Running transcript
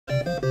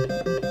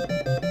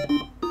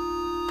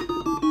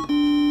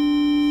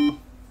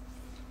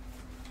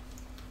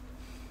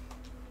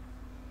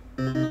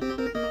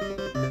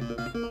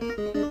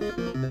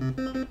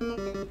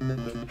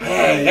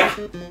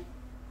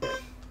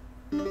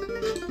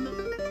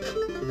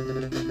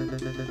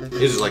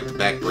This is like the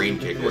back brain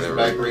kick or whatever.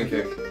 Back brain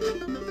kick.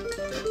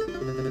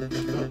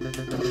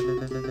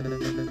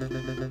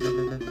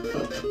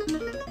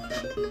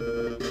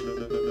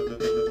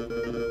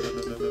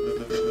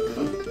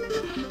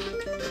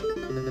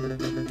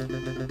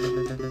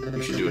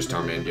 You should do a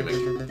Starman gimmick.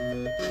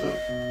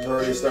 It's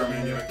already a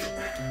Starman gimmick.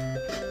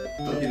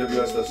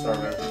 PWS does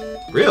Starman.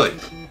 Really?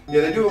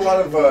 Yeah, they do a lot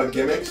of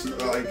gimmicks,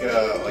 like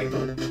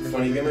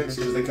funny gimmicks,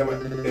 because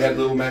they had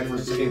Little Mac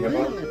versus King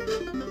Hippo.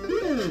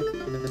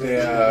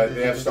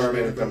 They have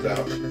Starman who comes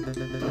out.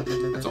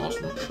 That's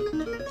awesome.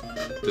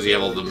 Does he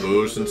have all the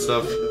moves and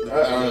stuff? I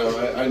don't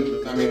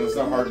know. I mean, it's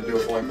not hard to do a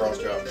flying cross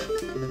chop.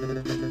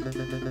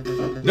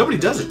 Nobody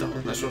does it though.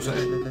 That's what I'm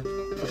saying.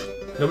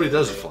 Nobody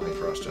does a flying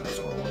cross chop. That's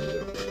all I want to do.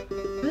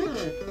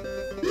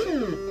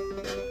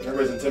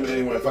 Everybody's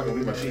intimidating when I fucking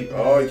leave my feet.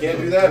 Oh, you can't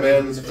do that,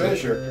 man. It's a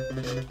finisher.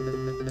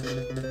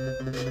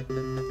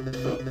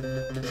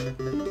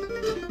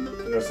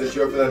 I'm gonna set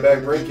you up for that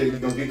back brain kick. He's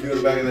gonna kick you in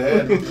the back of the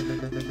head.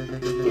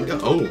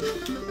 Oh.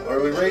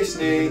 Early race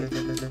knee.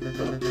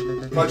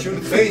 Punch you in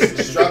the face and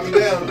just drop you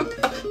down.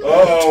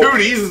 Oh.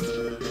 Dude, he's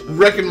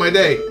wrecking my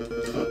day.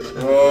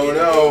 Oh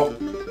no.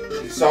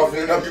 He's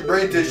softening up your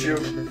brain tissue.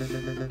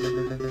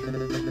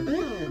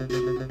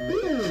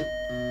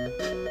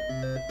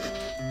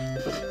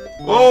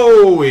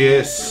 Oh,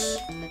 yes.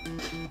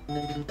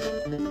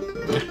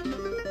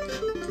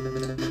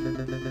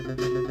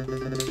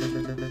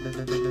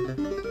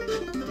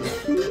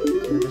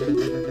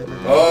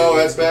 Oh,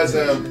 that's bad,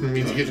 Sam. It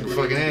means you get your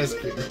fucking ass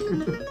kicked.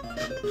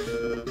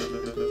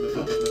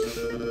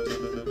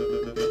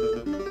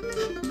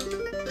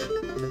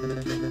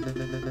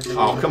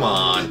 Oh, come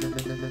on.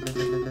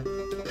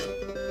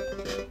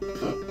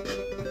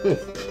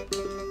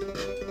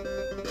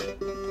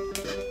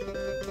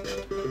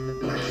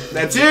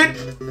 That's it.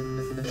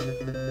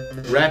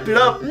 Wrap it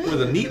up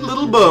with a neat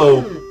little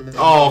bow.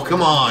 Oh,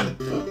 come on.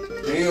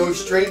 You know,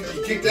 straight,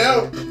 you kicked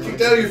out.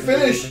 Kicked out of your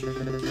finish.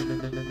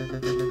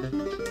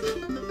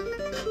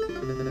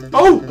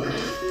 Oh!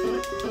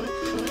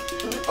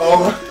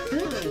 Oh.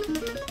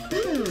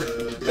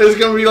 There's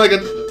gonna be like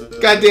a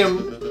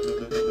goddamn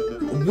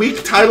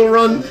week title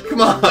run?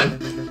 Come on.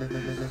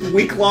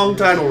 Week-long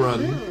title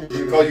run.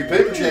 You call you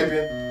paper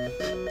champion.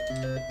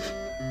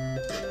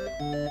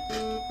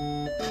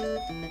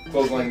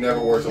 Clothesline never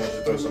works unless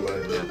you throw somebody.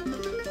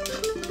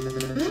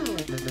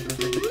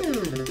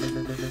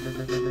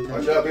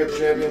 Watch out, paper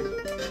champion.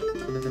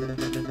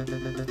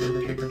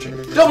 Paper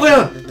champion. Double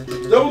down!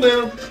 Double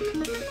down.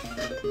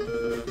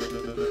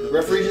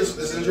 Referee just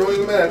is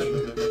enjoying the match.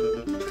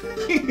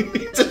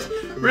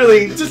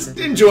 just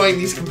enjoying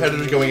these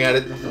competitors going at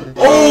it.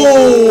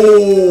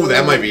 Oh,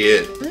 that might be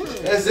it.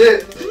 That's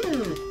it.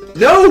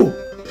 No!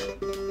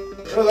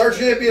 No, our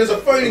champion is a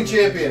fighting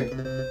champion.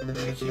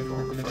 I can't go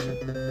on the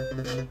fucking...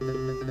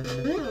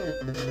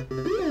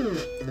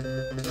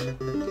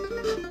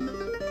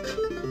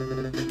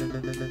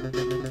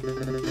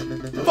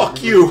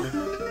 Fuck you!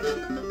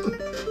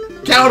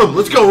 Count them!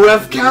 Let's go,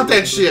 ref! Count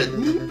that shit!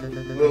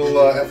 Little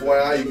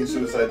FYI, you can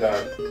suicide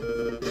dive.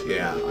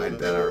 Yeah,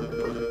 that I remember.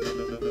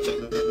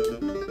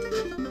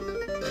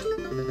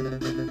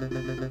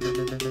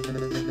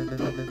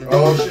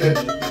 Oh shit.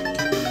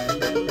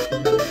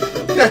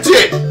 That's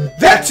it!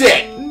 That's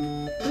it!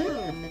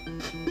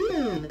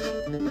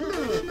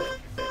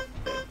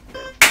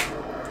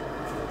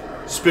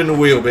 Spin the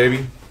wheel,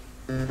 baby.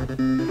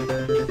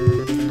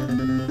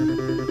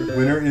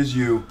 Winner is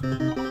you.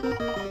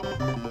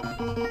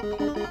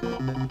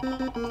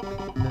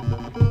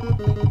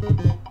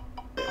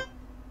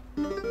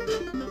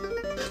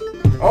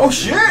 Oh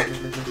shit!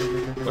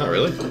 Wow,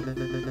 really?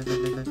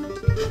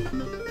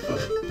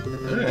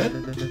 Alright.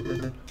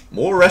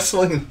 More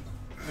wrestling.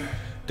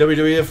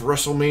 WWF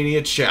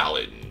WrestleMania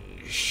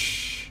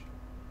Challenge.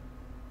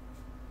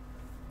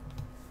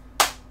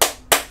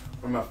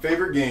 One of my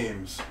favorite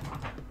games.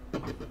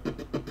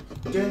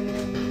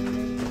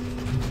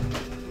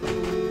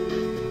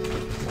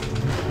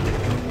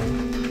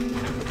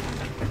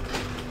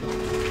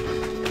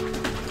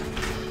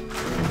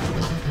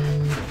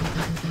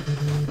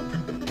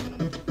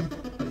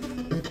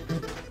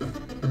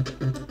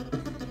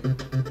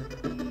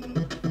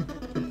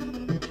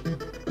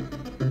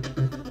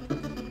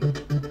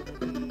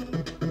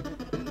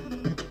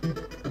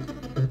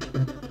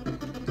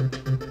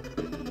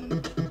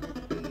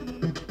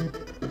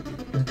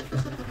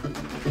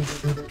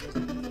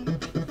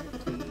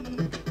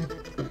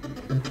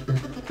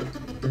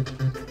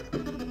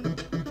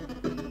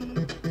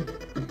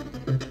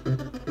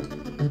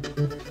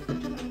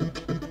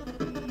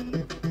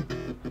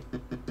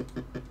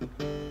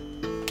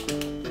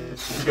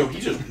 Yo,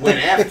 he just went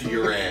after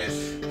your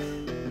ass.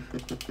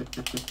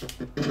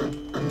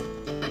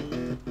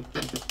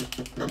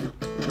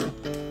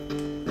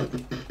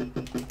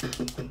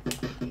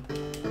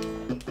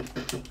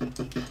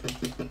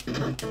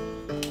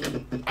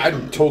 I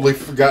totally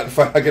forgot if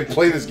I could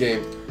play this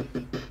game.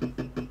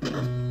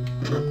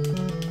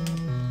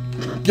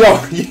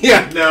 Yo,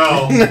 yeah.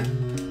 No.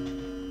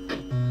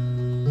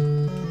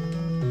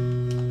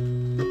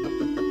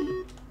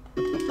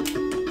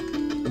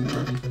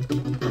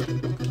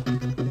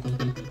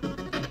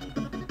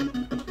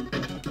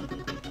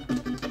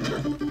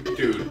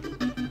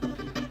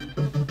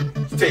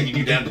 taking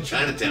you down to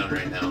Chinatown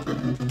right now.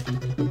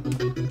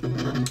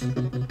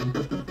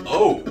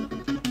 Oh.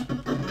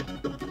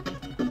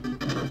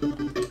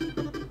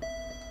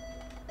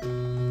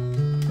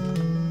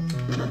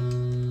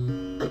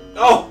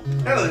 Oh,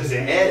 that looks his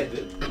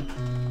head.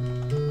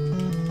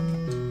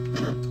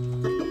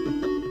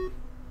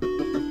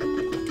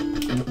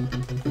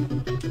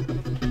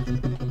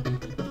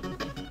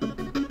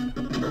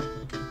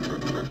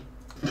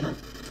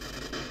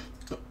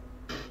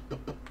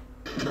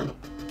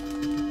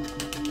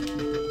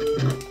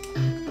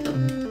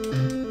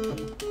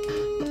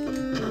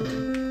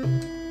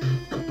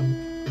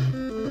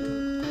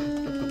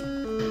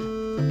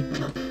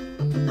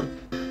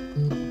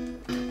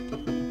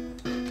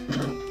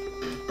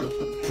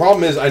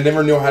 Problem is, I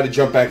never know how to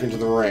jump back into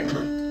the ring.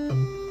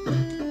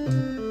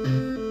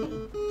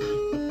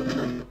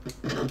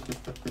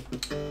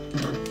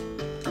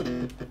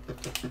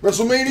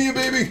 WrestleMania,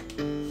 baby!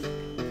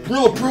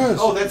 Gorilla Press!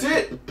 Oh, that's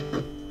it!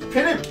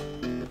 Pin him!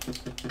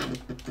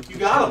 You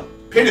got him!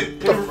 Pin him!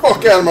 Get the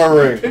fuck out of my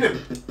ring! Pin him!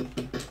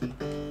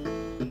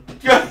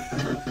 Yeah.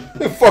 Get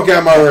the fuck out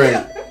of my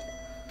ring!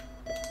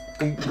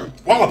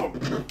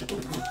 Wallop him!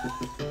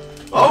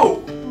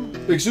 Oh!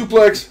 Big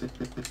suplex!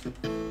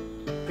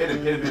 Pin him,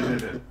 pin him, pin him,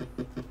 pin him.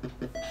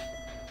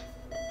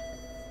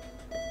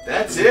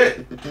 That's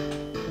it!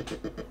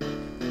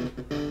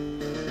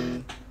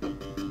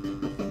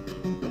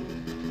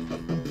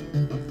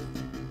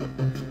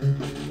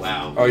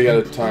 Wow. Oh, you got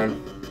a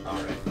time.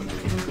 Alright.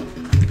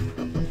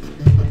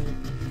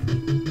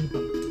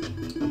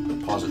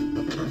 Pause it.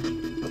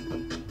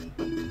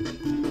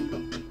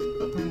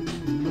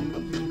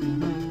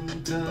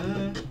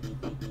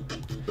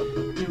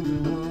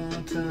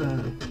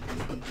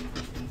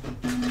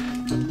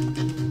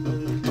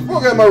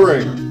 Fuck out my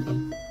ring!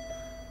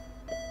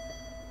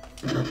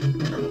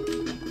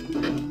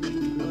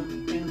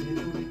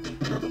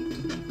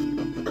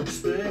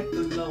 Respect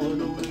the Lord,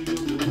 oh, you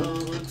do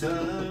hard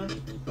time.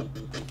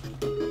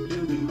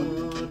 You do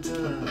hard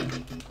time.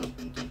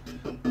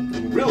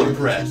 Gorilla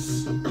press.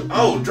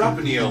 Oh,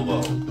 dropping the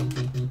elbow.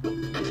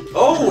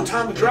 Oh,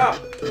 time to drop.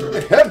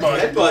 Headbutt!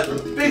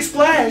 Headbutt. Big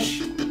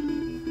splash.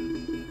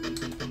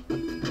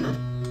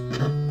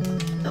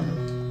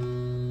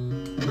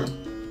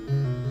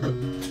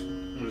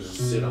 I'm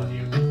just sit on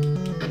you.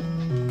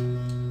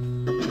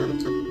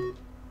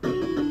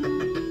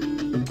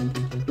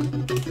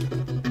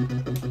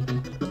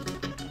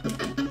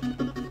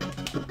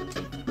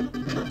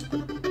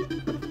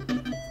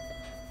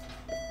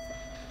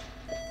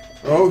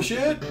 Oh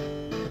shit!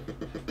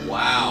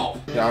 Wow.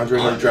 Yeah, Andre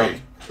doesn't jump.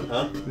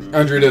 Huh?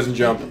 Andre doesn't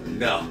jump.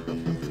 No.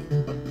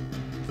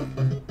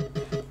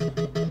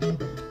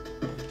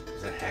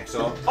 Is that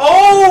Hacksaw?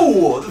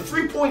 Oh! The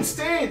 3-point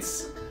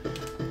stance!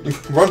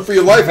 Run for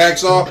your life,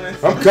 Hacksaw!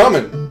 I'm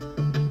coming!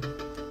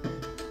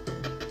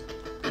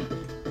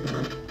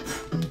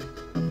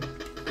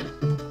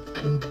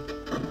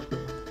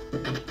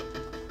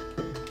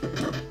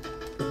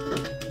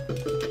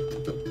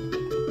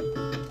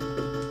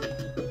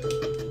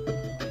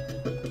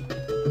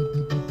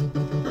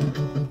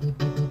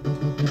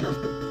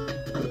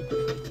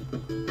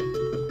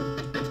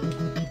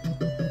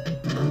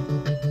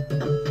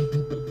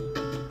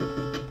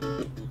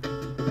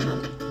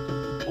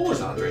 What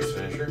was Andre's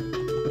finisher?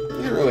 You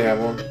didn't really have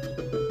one.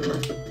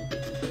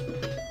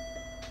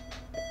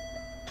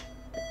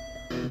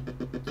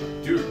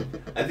 Dude,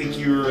 I think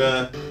your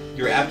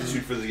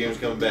aptitude for this game is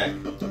coming back.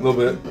 A little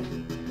bit.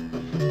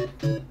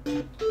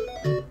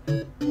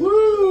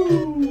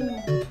 Woo!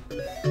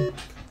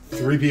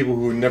 3 people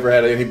who never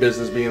had any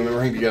business being in the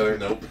ring together.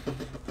 Nope.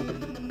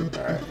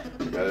 Alright,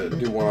 gotta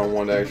do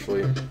one-on-one to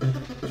actually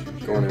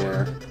go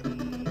anywhere.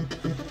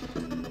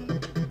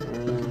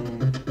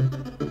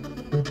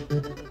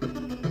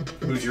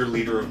 Who's your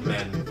leader of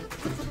men?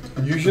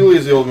 Usually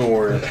is the Ultimate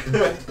Warrior.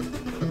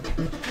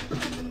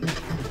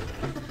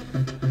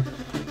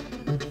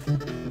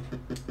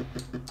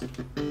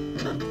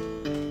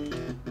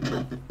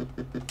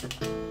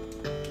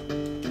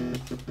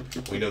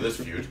 We know this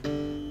feud.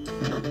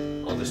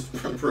 All this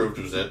proved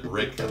was that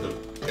Rick had the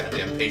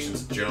goddamn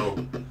patience of Joe.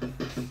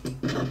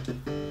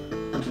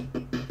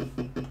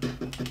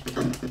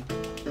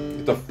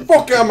 Get the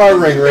fuck out of my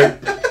ring, Rick!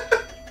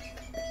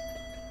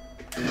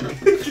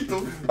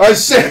 I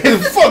said, get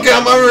the fuck out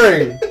of my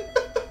ring!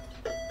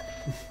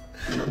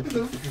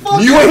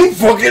 You ain't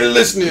fucking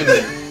listening!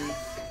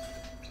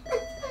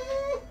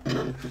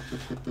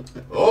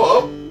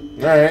 Oh!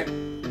 Alright. Get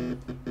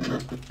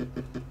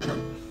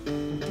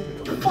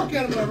the fuck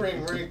out of my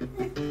ring, Rick.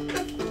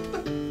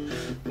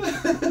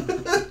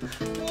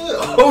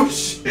 Oh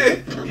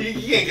shit! You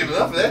can't get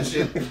enough of that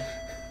shit.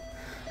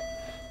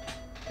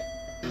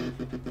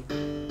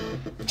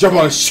 Jump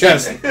on his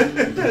chest!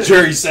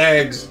 Jerry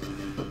Sags!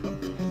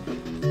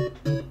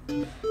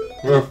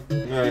 Well,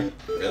 alright.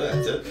 Really,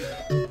 that's it?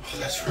 Oh,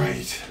 that's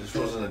right. This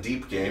wasn't a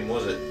deep game,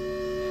 was it?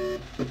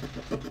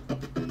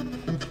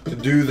 To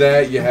do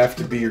that, you have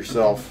to be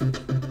yourself. You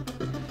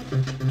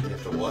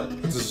have to what?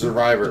 It's a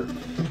survivor.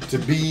 To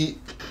be,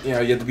 you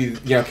have to be,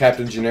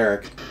 Captain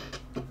Generic.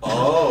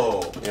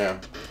 Oh. Yeah.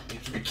 You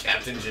have to be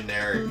Captain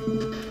Generic.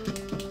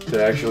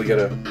 To actually get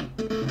a...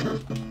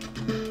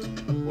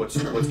 What's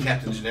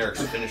Captain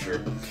Generic's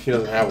finisher? He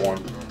doesn't have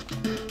one.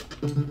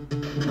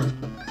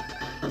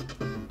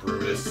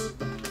 Brutus.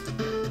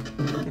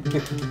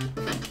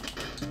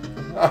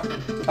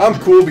 I'm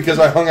cool because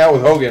I hung out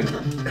with Hogan.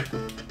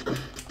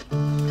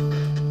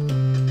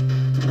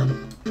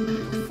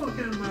 Fuck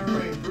out of my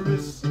ring,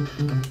 Brutus.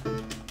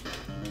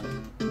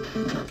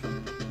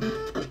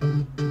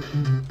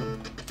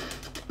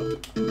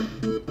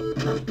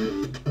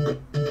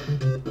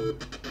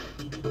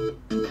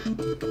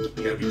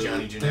 You gotta be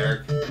Johnny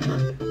Generic.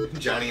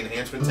 Johnny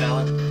enhancement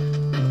talent.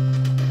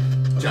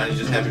 Johnny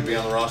just happy to be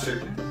on the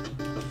roster.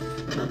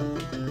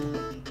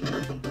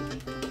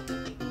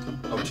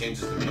 Oh, it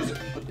changes the music.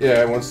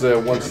 Yeah, once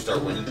Start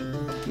winning.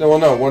 No, well,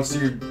 no. Once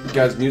your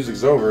guys'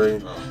 music's over.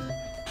 Oh.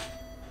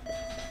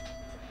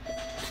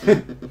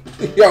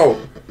 Yo,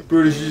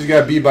 Brutus, you just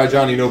got beat by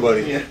Johnny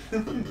Nobody. Yeah.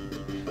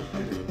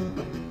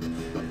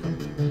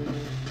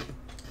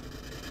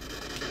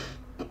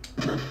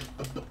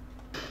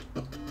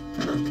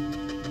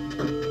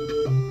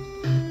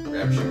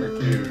 Ravishing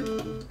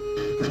recruit.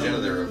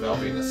 Progenitor of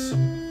Alvinus.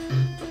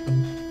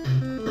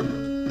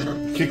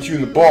 Kicked you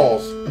in the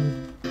balls.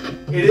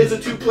 It is a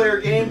two-player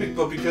game,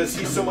 but because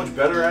he's so much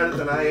better at it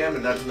than I am,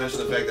 and not to mention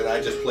the fact that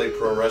I just play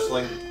pro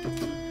wrestling,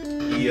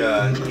 he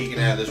can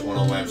have this one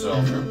all by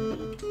himself.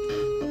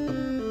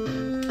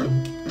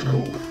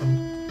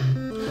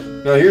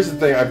 Now here's the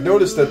thing. I've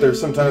noticed that there's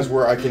sometimes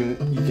where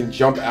you can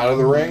jump out of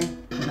the ring,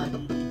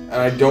 and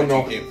I don't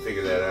know. You can't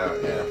figure that out.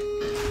 Yeah.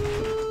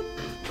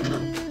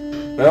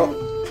 Well,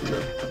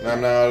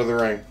 I'm now out of the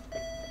ring.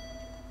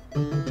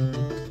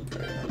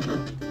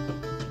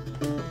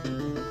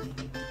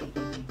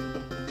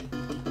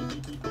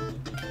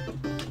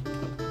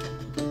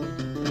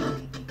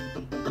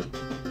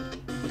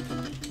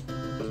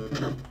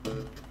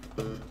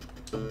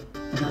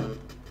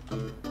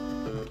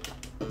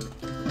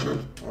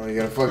 Oh, you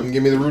gonna fucking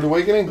give me the Rude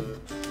Awakening?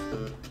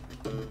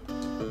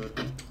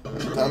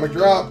 Atomic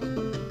drop.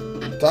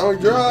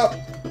 Atomic drop.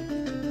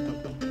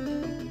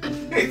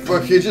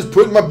 Fuck you, just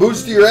putting my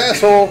boots to your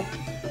asshole.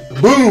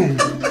 Boom!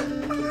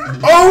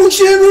 Oh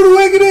shit, Rude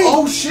Awakening!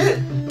 Oh shit!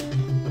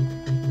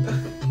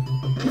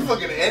 He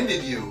fucking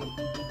ended you.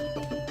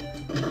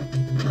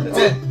 That's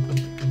it.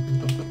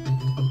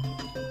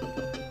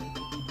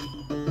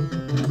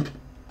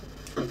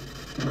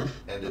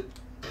 End it.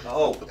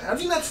 Oh,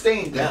 how's he not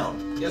staying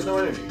down? He has no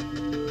energy.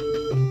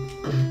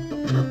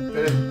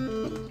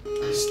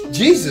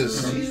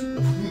 Jesus! He's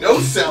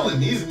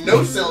no-selling. He's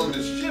no-selling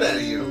the shit out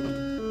of you.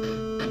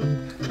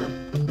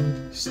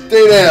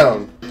 Stay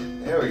down.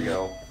 There we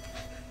go.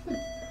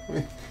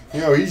 You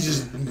know, he's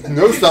just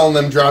no-selling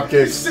them drop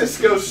kicks.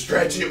 Cisco,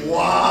 stretch it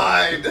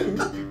wide.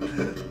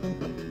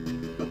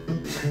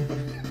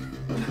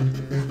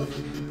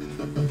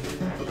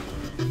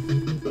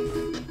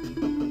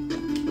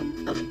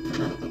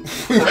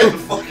 Right in the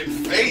fucking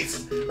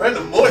face. Right in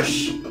the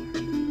mush.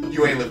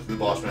 You ain't lifting the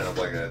boss man up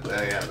like that.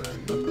 That ain't happening.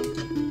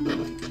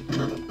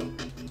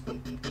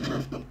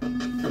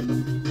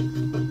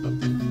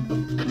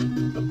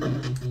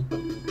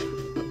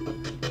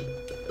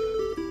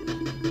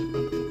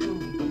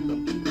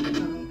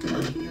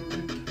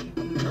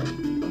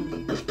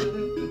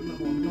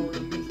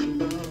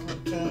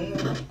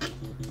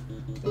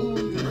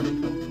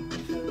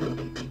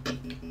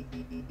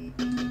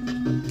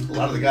 A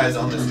lot of the guys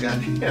on this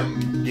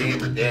goddamn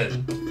game are dead.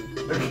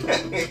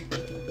 Okay.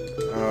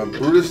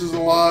 Brutus is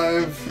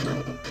alive.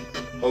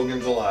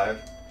 Hogan's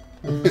alive.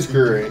 It's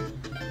great.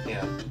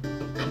 Yeah.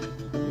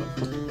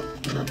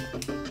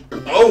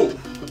 Oh!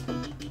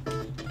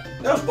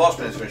 That was Boss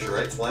Man's finisher,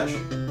 right? Splash?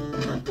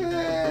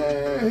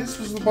 His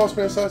was the Boss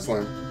Man side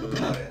slam.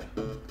 Oh, yeah.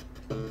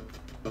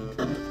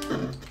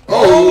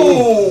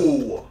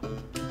 Oh!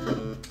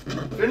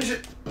 Finish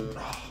it!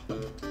 Uh-oh.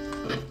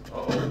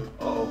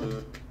 Uh-oh.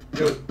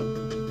 Do it.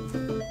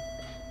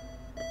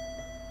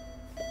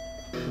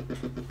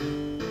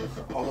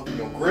 All up in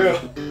your grill.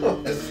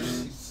 That's what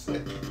she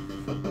said.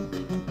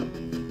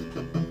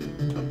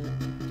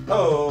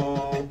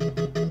 Oh.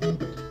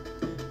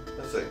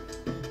 Let's see.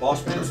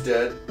 Boss Man's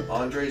dead.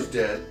 Andre's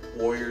dead.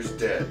 Warrior's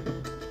dead.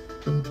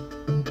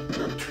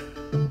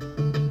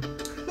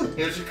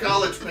 Here's your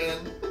college man.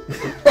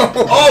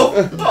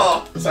 Oh!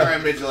 Oh! Sorry I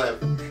made you laugh.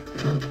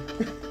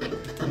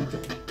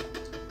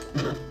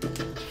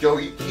 Yo,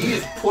 he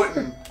is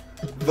putting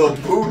the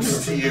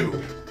boots to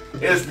you.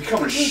 It has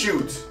become a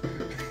shoot.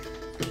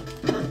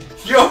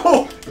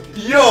 Yo!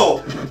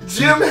 Yo!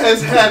 Jim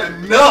has had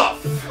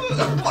enough!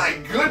 Oh my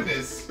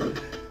goodness!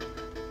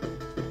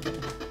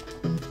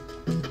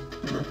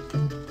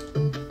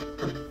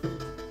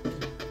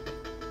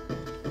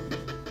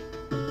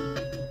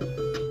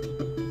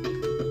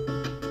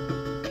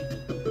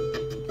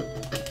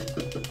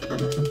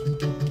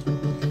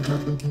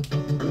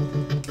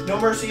 No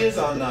Mercy is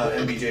on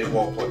MBJ's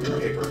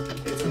wallpaper.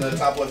 It's in the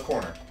top left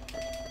corner.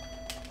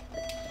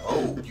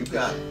 Oh, you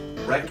got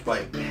wrecked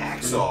by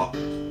Hacksaw.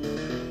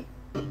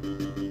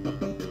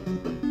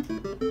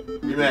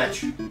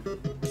 rematch.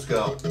 Let's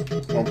go.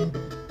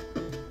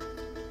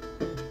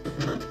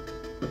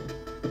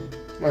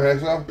 Okay,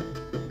 so.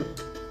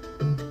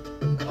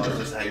 Oh, is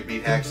this how you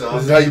beat Hacksaw?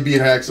 This is how you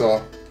beat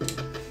Hacksaw.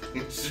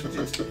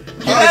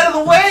 Get out of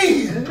the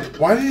way!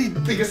 Why did he?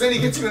 Because then he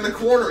gets you in the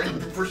corner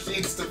and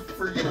proceeds to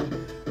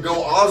freaking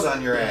go Oz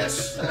on your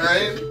ass.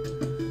 Alright?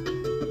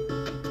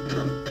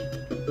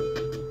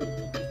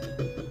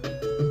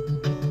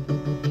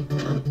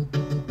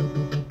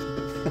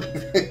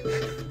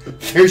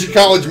 Here's your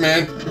college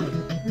man.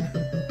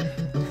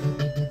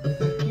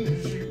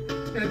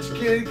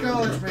 Educated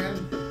college man.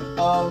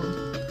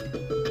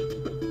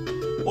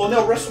 Well,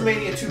 no,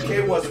 WrestleMania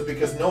 2K wasn't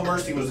because No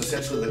Mercy was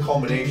essentially the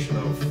culmination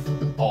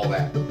of all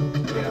that,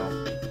 you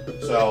know.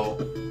 So,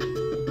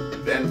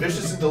 and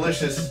Vicious and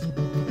Delicious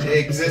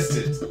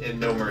existed in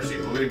No Mercy,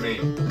 believe me.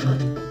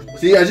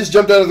 See, I just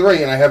jumped out of the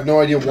ring and I have no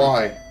idea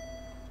why.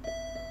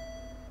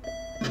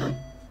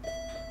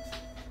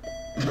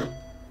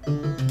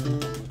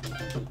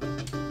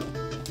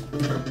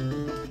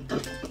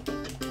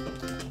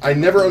 I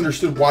never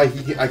understood why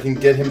I can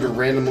get him to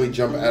randomly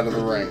jump out of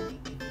the ring.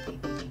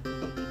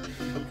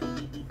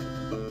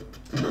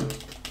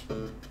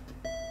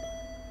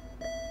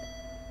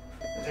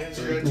 There's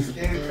your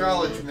educated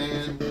college,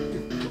 man.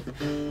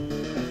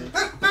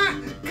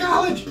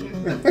 College!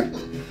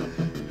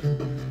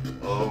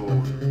 Oh.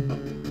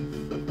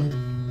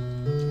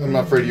 I'm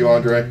not afraid of you,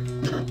 Andre.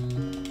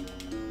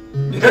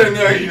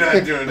 No, you're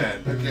not doing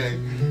that. Okay.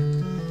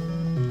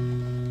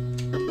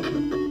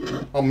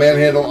 I'll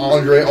manhandle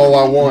Andre all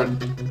I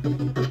want.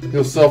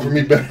 He'll sell for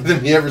me better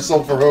than he ever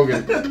sold for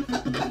Hogan.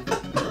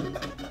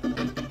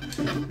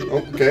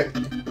 Oh, okay.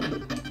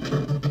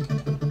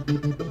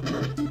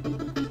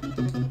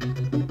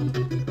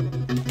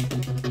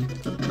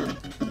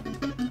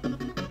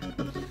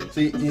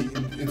 See,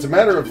 it's a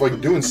matter of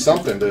like doing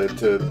something to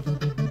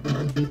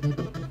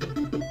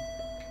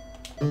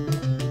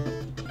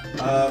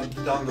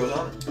Dawn goes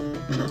on.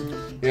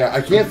 Yeah,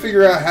 I can't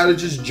figure out how to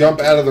just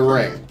jump out of the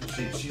ring.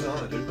 She's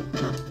on it, dude.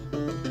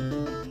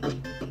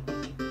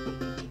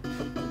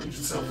 You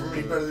should sell for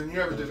me better than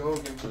you ever did,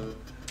 Hogan.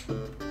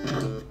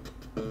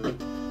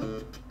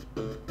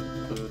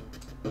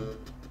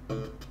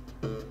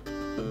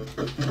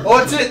 Oh,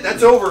 that's it.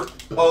 That's over.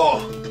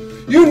 Oh.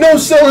 You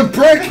no-selling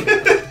prick!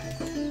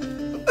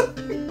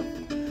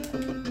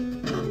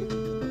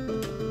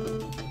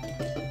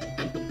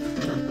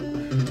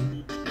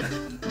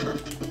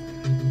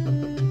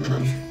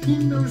 You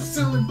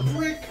no-selling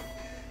prick.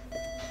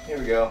 Here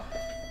we go.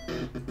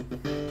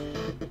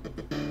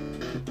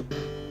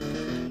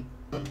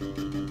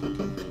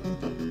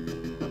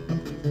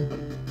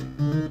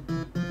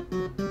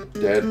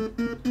 Dead.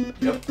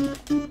 Yep.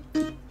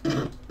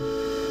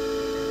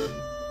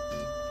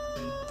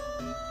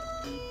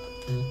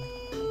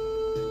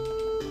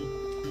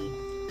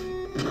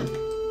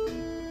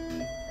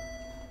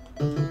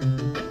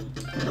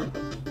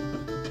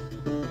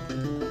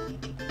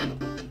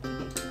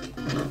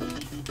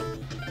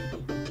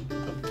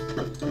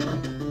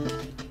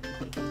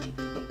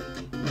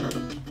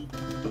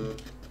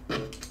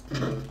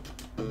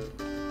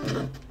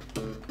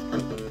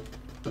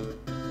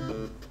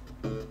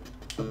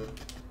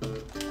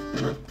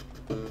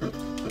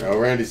 No,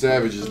 Randy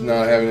Savage is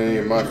not having any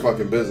of my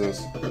fucking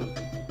business.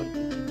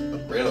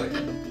 Really?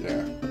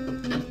 Yeah.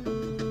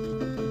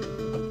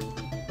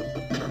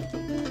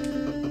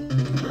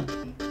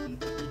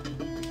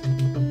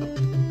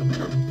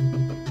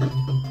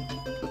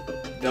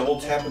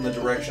 Double tap in the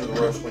direction of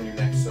the ropes when you're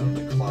next to them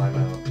to climb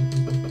out.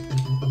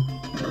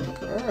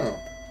 Oh.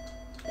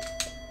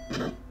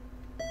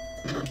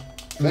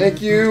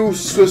 Thank you,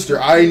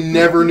 sister. I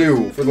never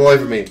knew for the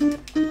life of me.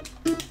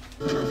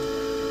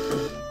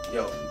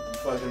 Yo,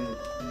 fucking...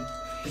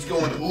 He's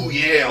going, ooh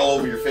yeah, all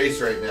over your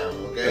face right now,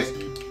 okay?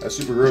 That's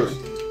super gross.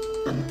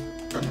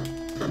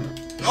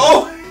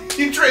 Oh!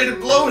 You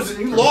traded blows and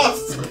you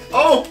lost!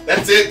 Oh!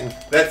 That's it!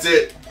 That's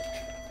it!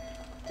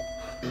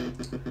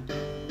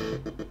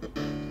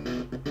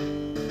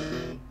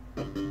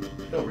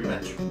 No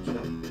rematch.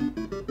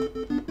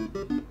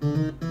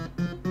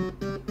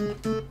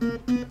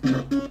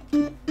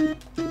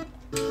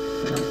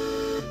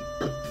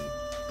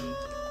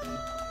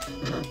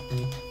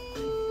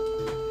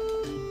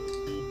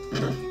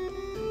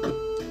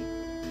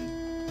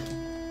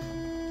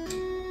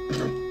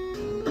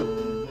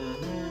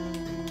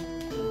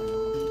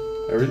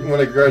 When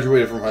I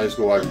graduated from high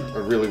school, I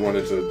really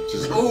wanted to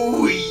just...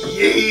 Oh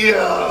yeah!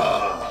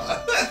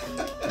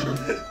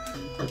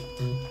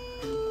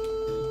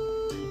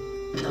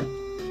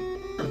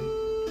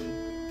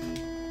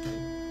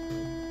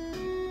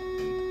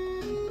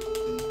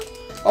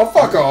 Oh,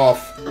 fuck off!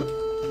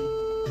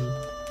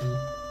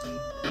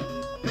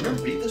 You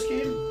ever beat this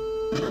game?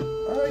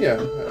 Oh, yeah.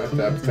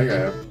 I think I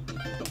have.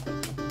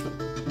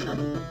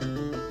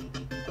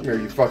 Come here,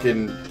 you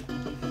fucking...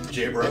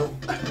 J-Bro.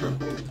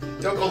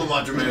 Don't call the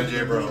Macho Man a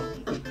J-Bro.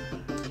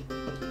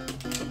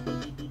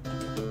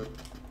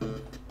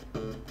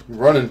 I'm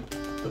running.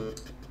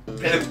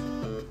 Hit him.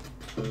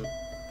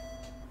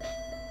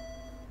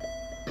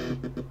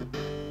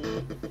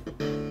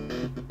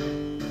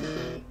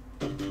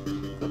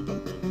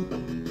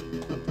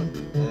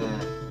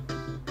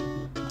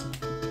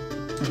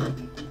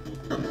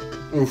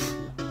 Oof.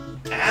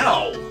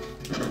 Ow!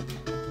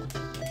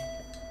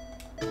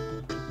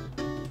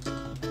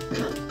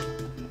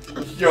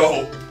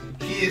 Yo,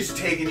 he is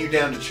taking you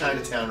down to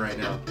Chinatown right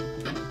now.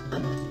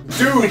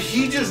 Dude,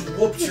 he just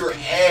whooped your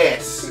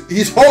ass.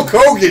 He's Hulk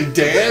Hogan,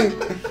 Dan.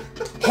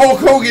 Hulk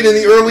Hogan in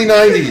the early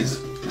 90s.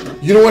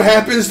 You know what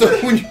happens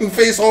when you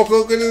face Hulk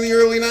Hogan in the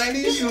early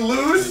 90s? You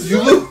lose?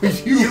 You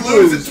lose. You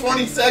lose in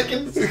 20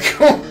 seconds?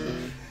 Come.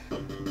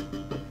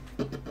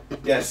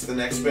 Yes, the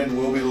next spin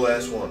will be the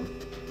last one.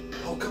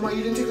 Oh, come on,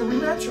 you didn't take a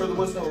rematch? Or there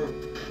was no...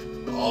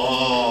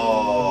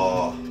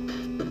 Oh...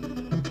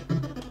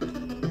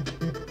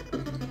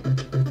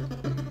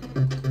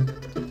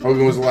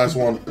 Hogan was the last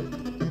one.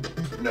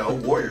 No,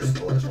 Warriors is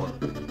the last one.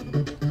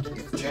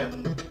 He's the champ.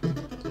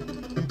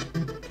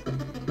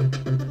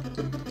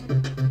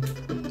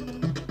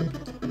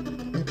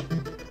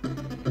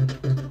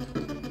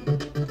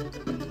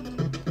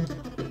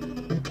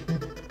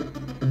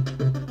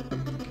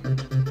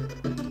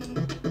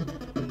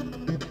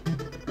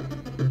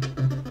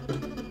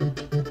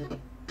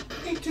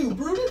 Hey, too,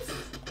 Brutus.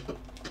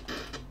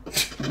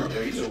 Yeah,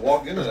 you just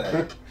walked into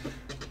that.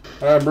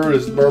 Hi,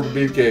 Brutus, Barber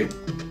Beefcake.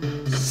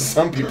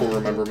 Some people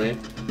remember me.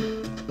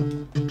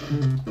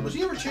 Was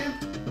he ever champ?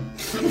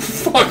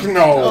 Fuck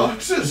no. Oh, I'm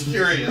just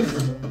curious.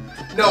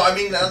 No, I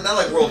mean, not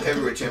like World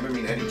Heavyweight Champ, I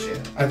mean any champ.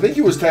 I think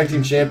he was tag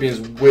team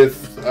champions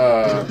with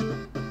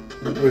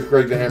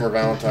Greg the Hammer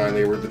Valentine.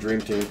 They were the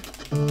Dream Team.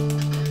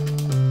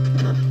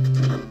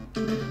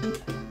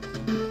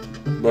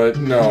 But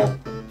no.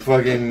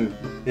 Fucking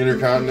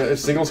Intercontinental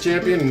Singles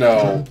Champion?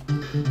 No.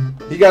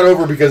 He got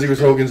over because he was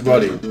Hogan's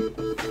buddy.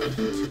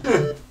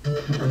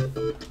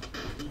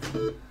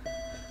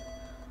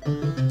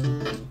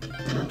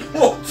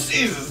 Oh,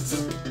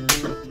 Jesus.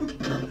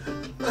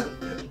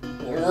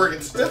 We're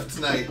working stiff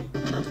tonight.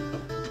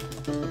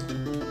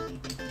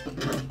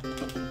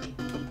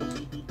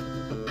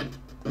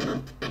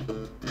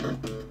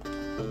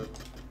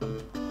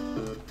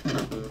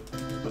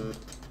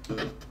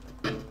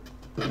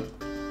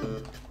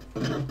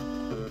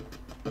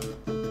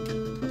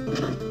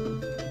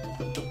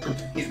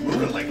 He's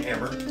moving like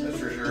Hammer, that's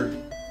for sure.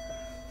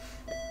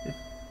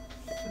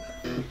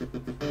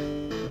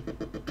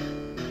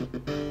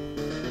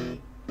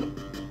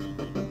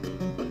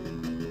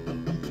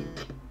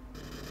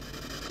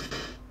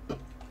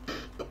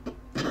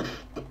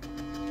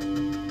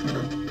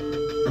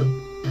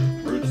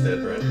 Root's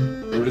dead, right?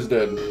 Root is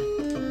dead.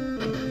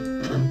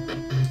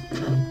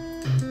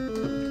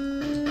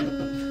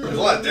 There's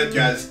a lot of dead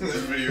guys in this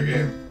video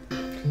game.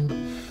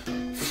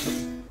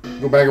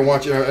 Go back and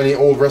watch any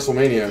old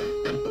WrestleMania.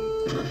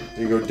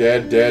 You go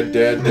dead, dead,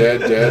 dead,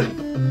 dead, dead.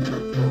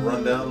 We'll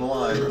run down the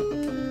line.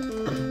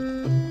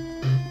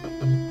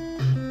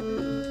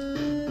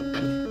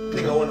 I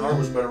think Owen Hart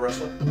was a better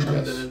wrestler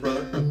than his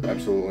brother.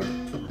 Absolutely.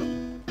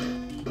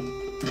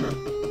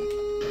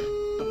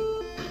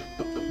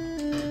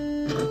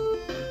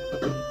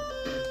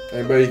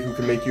 Anybody who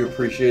can make you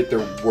appreciate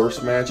their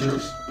worst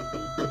matches,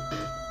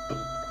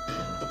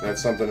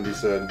 that's something to be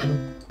said.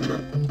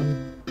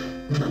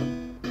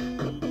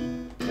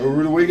 No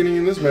rude awakening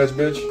in this match,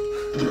 bitch.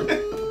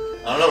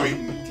 I don't know,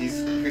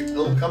 he's a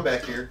little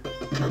comeback here.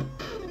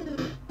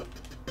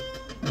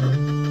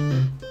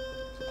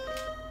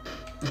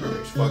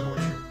 He's fucking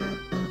with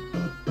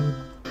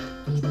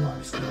you.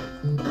 Body slam.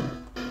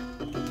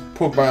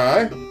 Poke my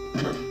eye.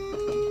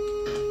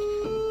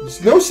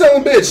 No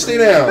selling, bitch. Stay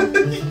down.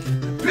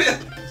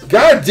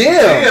 God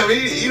damn. Damn,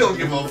 he don't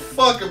give a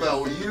fuck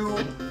about you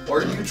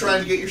or you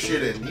trying to get your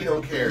shit in. He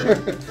don't care.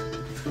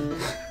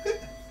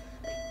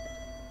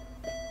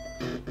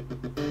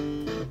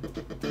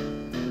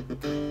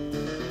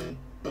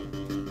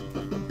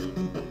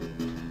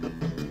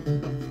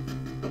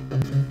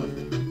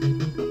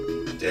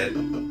 Dead.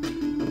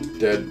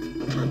 Dead.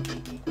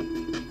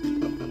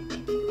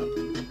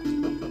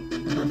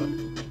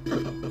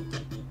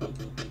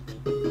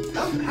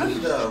 How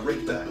did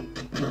Rick die?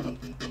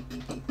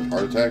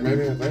 Heart attack,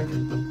 maybe, I think.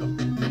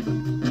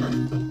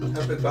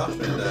 How did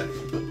Bossman die?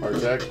 Heart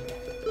attack.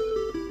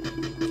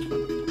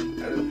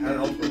 How did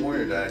Ultimate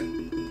Warrior die?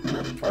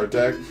 Heart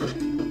attack.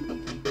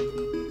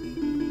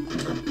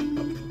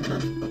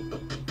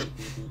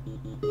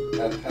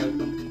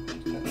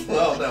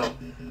 Well, no.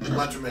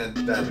 Macho Man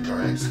died in a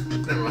car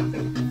accident. Never mind.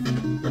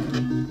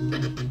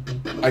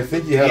 I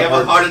think he Did had he have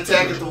a heart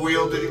attack at the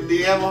wheel? Did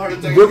he have a heart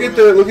attack? Look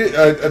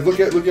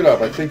it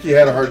up. I think he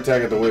had a heart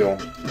attack at the wheel.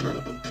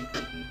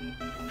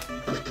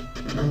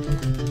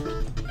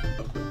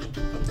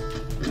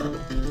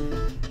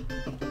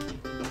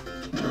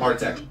 Heart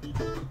attack.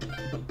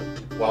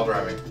 While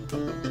driving.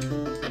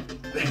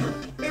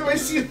 Anybody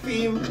see a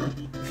theme?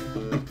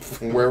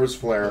 Where was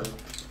Flair?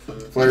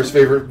 Flair's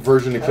favorite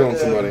version of killing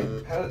somebody.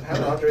 How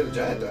did Andre the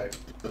Giant die?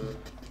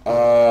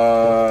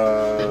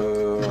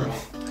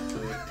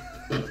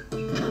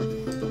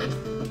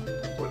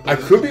 I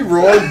could be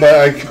wrong,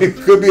 but it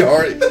could be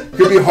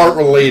heart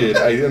related.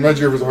 I'm not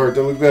sure if it was heart.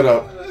 Look that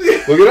up.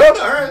 Look it up.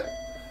 All right.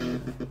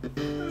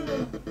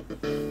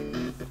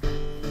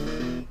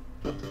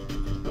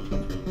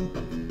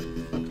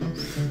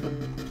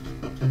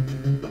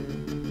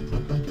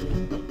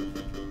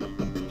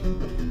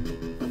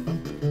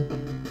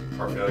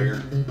 Heart failure.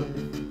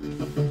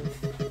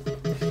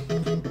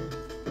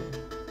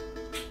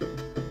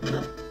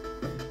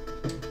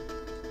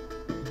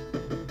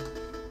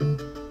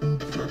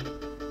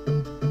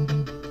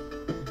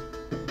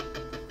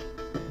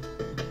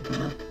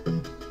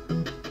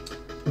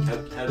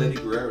 How did Eddie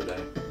Guerrero die?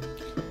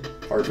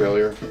 Heart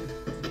failure.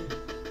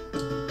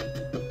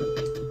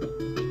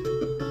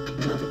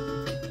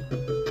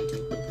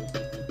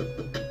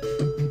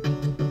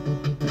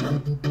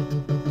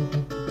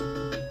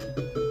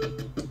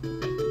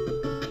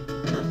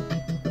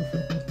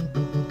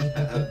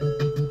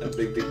 How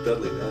Big Dick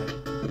Dudley die?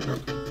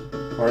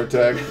 Heart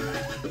attack.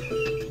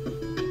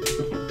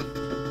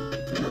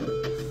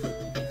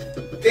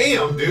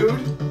 Damn, dude!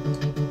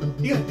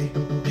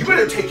 You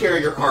better take care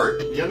of your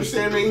heart. You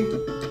understand me?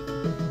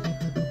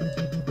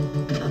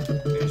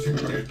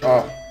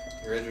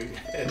 You're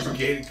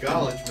educated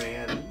college,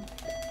 man.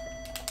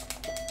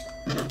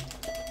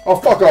 Oh,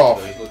 fuck off!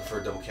 So he's looking for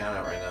a double count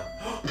out right now.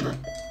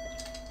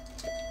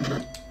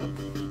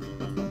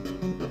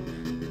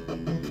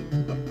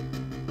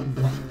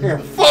 Yeah,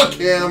 fuck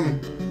him!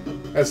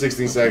 That's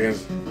 16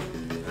 seconds.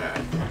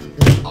 Alright.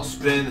 I'll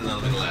spin and then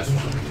I'll do the last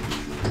one.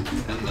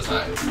 And the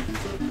side.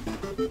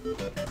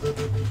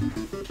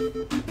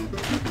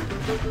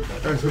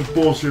 That's some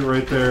bullshit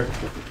right there.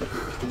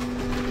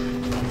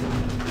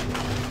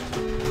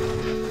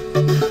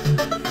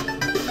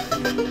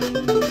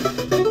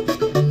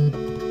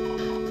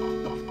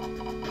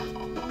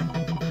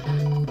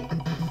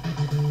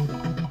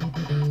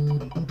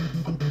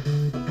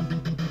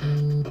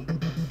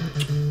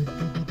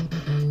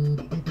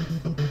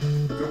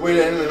 Good way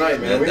to end the night,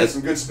 man. Yeah, We had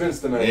some good spins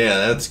tonight. Yeah,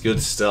 that's good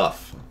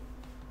stuff.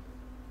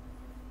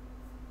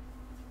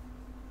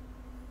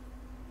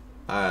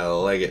 I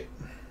like it.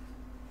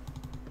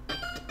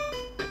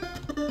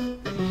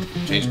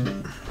 Change.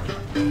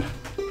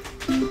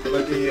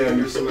 Let me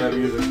hear some of that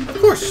music.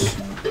 Of course.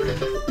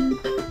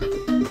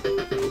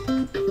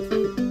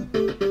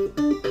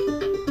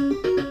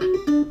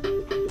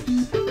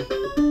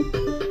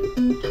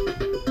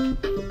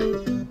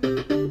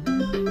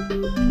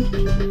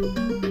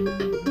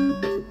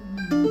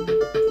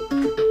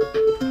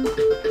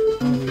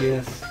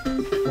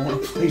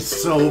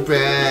 So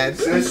bad.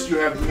 Sis, you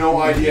have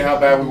no idea how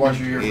bad we want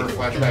you here for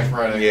Flashback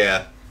Friday.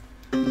 Yeah.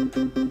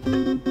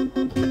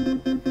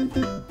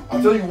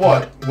 I'll tell you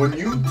what. When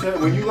you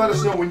let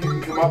us know when you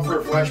can come up for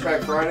a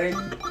Flashback Friday,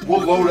 we'll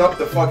load up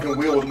the fucking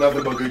wheel with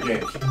nothing but good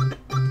games.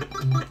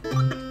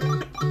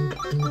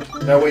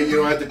 That way you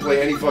don't have to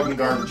play any fucking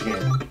garbage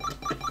game.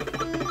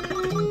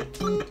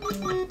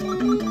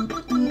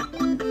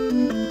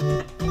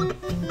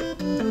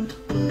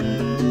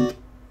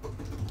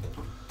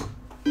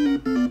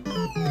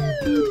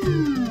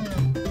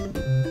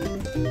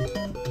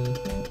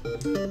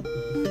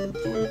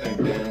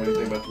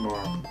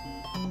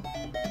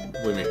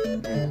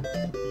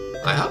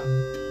 IHOP?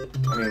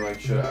 I mean, like,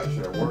 should I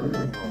work?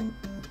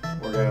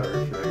 Work out, or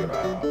should I go to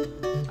IHOP?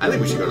 I think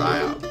we should go to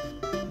IHOP.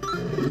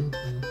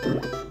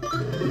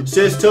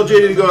 Sis, tell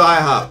JD to go to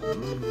IHOP.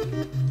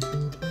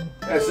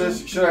 Yeah,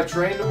 sis, should I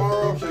train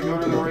tomorrow? Should I go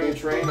to the ring and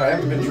train? I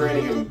haven't been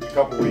training in a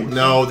couple weeks.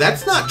 No,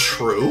 that's not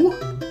true.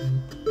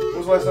 When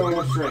was the last time we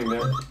went to training,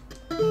 man?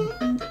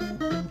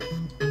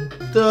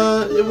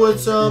 It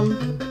was,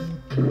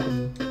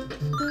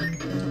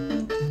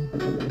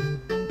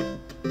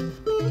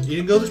 You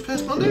didn't go this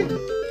past Monday?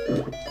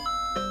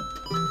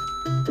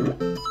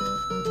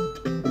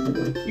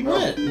 You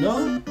went,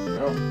 no?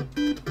 No.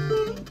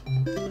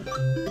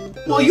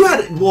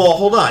 Well,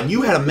 hold on.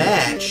 You had a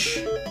match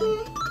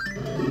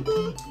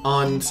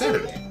on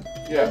Saturday.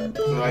 Yeah,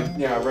 so I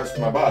rested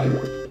my body.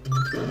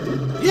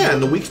 Yeah,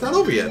 and the week's not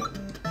over yet. What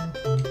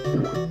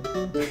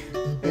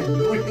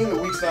do you mean the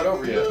week's not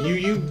over yet?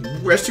 You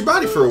rest your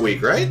body for a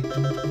week, right?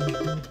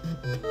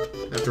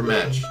 After a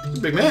match. It's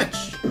a big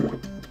match.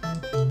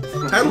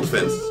 Title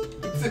defense.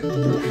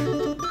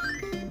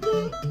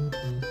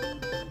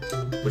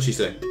 What'd she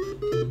say?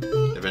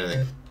 If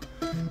anything.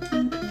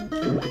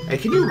 Hey,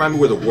 can you remind me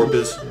where the warp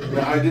is?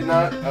 No, I did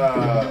not.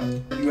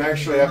 You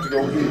actually have to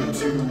go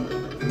into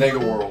the Nega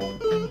world.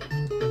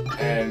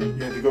 And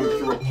you have to go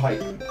through a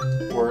pipe.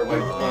 Or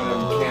like one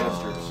of them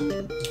canisters.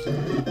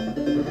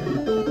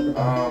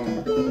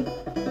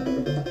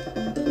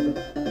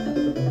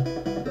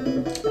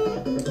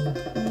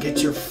 Get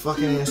your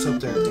fucking ass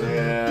up there.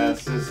 Yeah,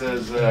 sis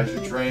says I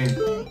should train.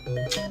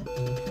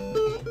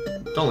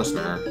 Don't listen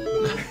to her.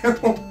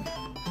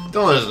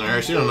 Don't listen to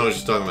her. She don't know what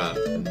she's talking about.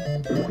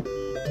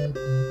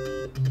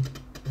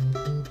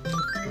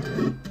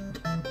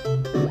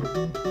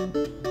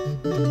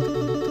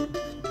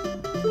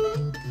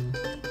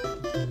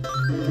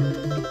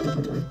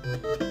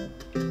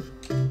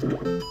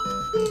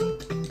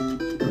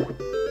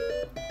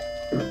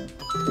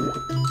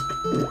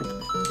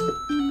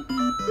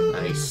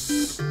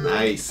 Nice.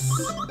 Nice.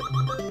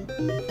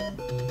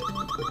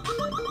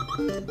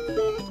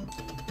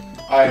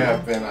 I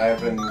have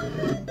been.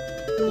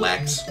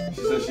 Lax.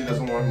 She says she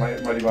doesn't want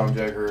Mighty Bomb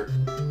Jag hurt.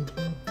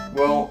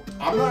 Well,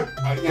 I'm not.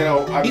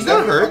 He's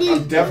not hurt.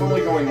 I'm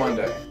definitely going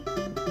Monday.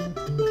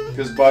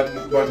 Because Bud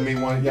and me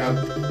want, yeah,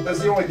 that's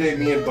the only day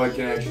me and Bud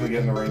can actually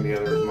get in the ring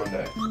together is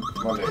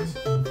Mondays.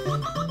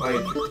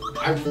 Like,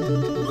 I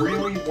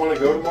really want to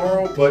go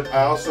tomorrow, but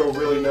I also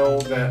really know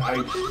that I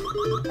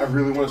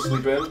really want to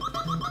sleep in.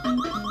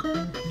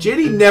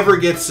 JD never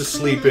gets to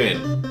sleep in.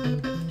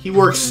 He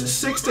works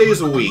 6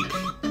 days a week.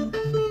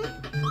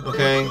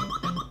 Okay?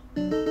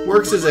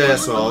 Works his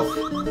ass off.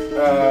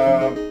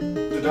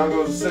 The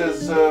Dongo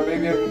says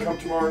maybe I can come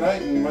tomorrow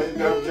night and my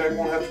Jack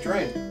won't have to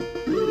train.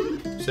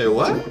 Say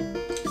what?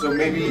 So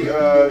maybe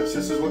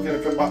Sis is looking to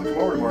come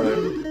over tomorrow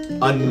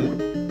night. On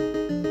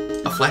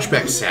a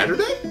Flashback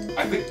Saturday?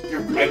 I think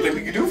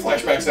we could do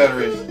Flashback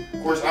Saturdays.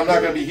 Of course, I'm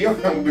not gonna be here. I'm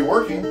gonna be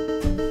working.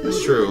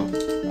 That's true.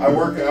 I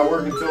work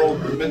until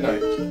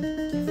midnight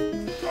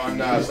on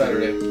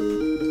Saturday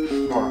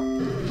tomorrow.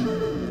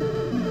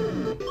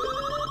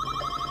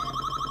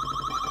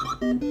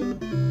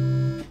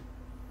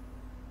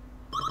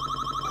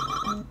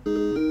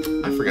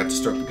 I forgot to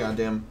start the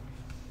goddamn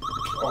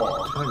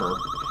timer.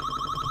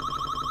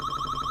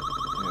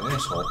 Like an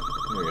asshole.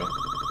 There we go.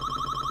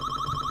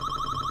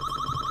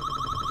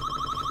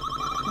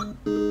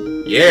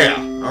 Yeah!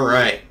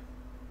 Alright.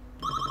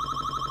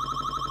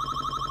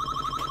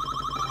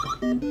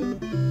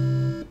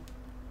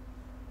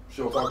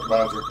 She'll talk to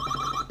Bowser.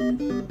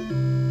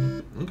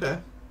 Okay.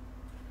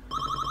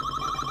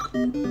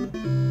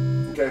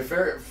 Okay,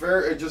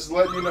 fair. Just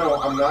let you know,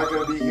 I'm not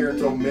gonna be here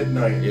until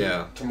midnight.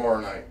 Yeah.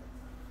 Tomorrow night,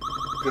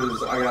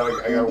 because I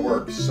gotta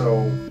work.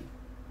 So,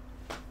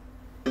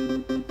 I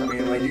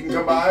mean, like, you can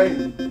come by.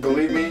 And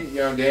believe me, you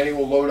know, Danny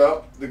will load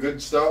up the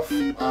good stuff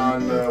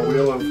on the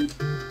wheel of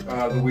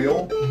the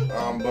wheel.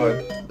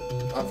 But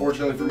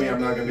unfortunately for me,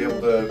 I'm not gonna be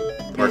able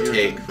to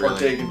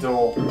partake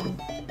until.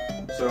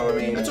 So I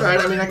mean, that's alright.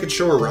 I mean, I could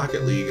show her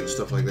Rocket League and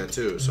stuff like that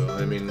too. So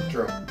I mean,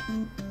 true.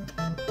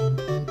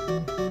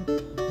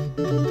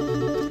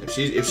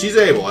 If she's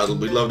able,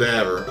 we'd love to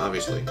have her,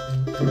 obviously.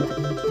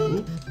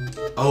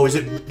 Oh, is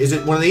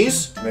it one of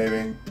these?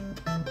 Maybe.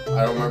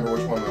 I don't remember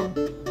which one though.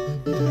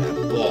 Yeah,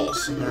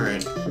 balls. All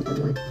right.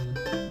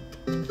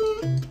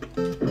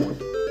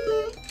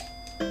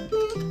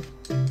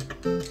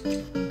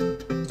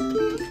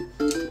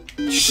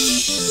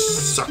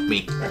 Suck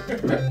me.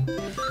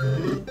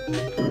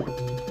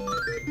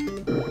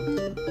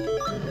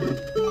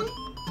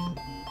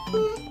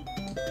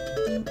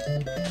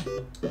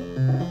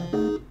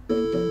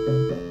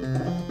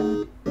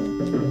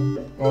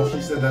 Well,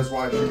 she said that's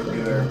why she would be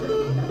there.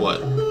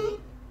 What?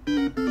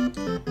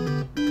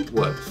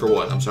 What? For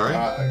what? I'm sorry?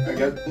 I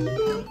guess.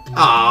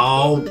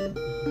 Oh.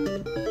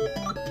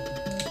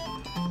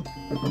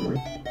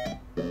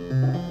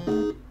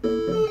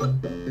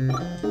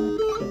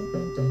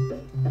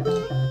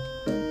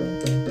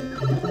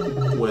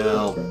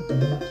 Well,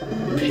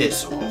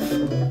 piss off.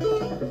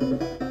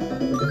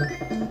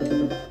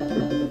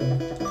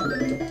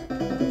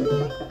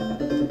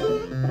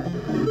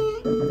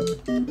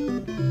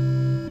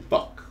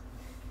 Fuck.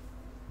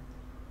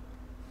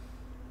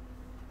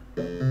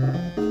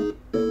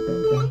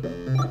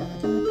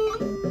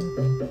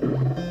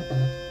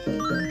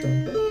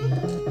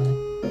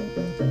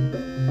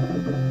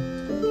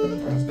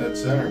 That's dead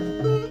center.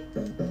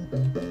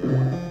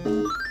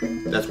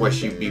 That's why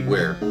she'd be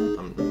where?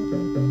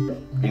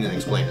 You didn't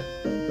explain it.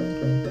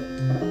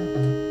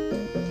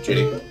 JD.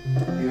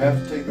 You have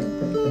to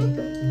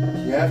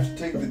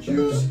take the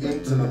juice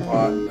into the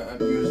pot and not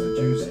use the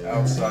juice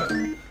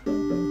outside.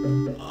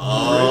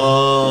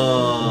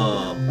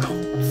 Oh.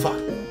 Oh,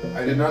 fuck.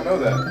 I did not know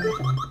that.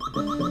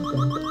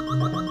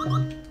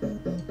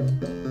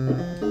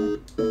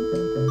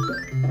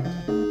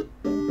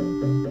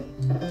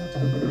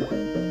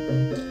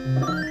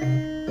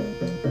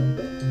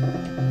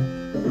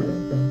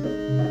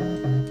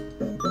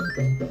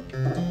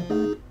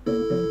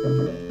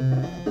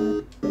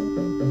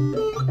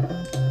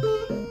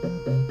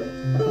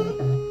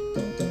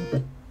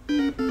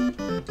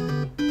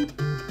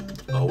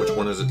 Oh, which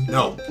one is it?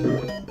 No.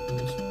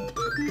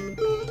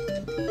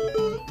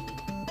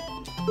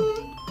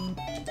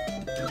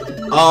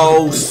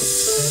 Oh,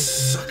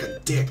 suck a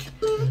dick.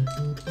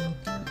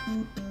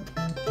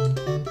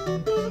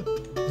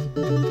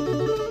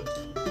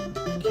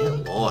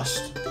 Get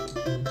lost.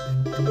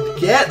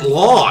 Get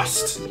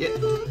lost.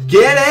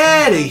 Get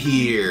out of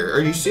here.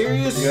 Are you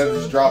serious? You gotta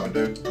just drop it,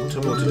 dude. Don't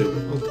tell me what to do.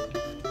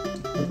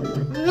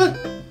 Look at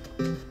that.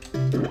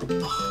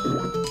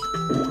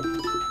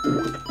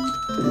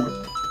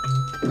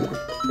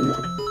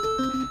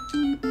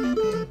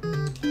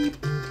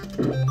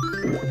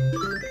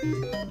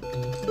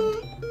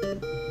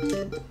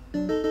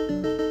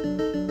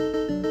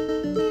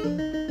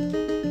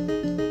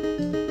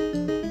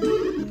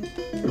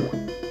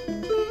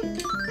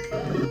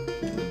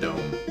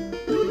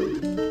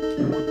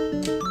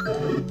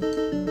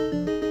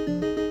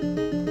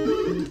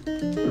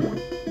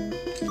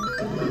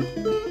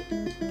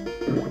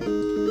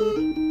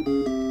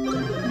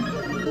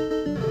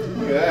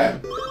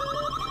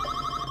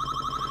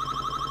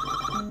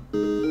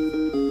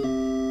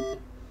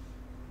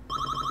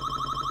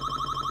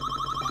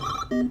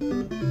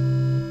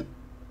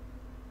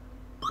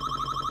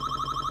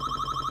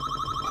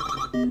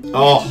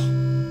 Oh.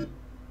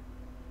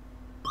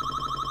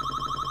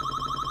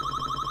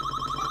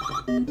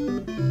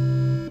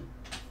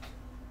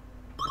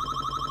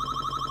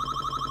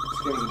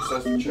 Skim's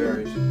obsessed with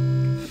cherries.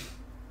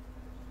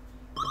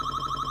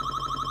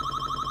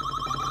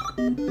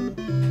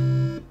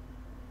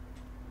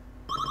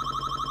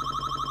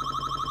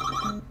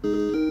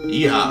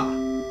 Yeehaw.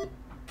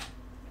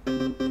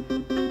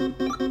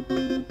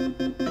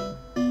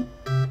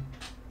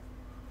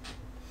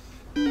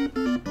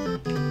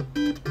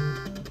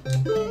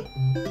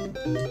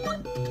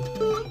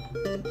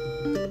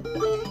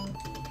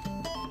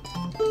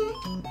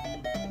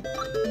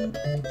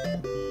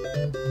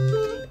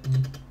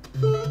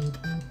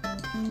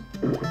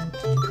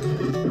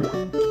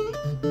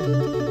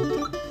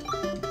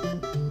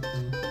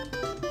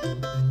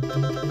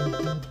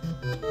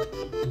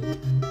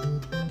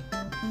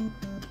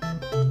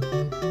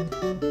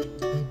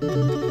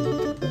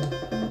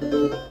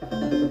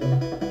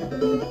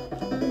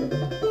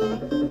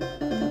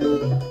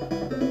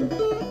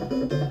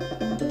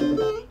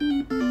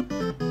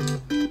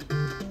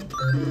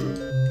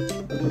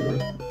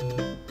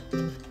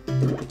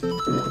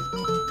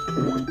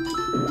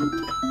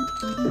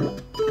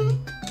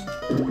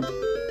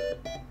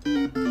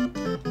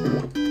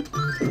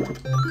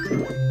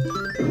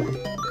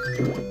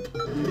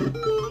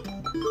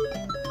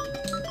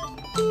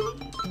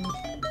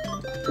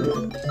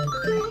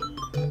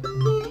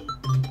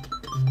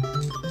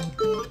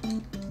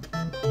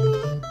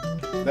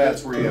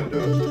 That's where you gotta do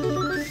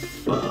it.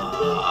 Fuck.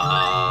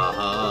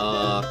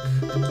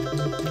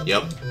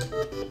 Yep.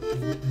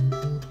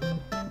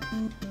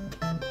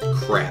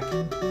 Crap.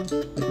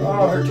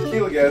 Oh, her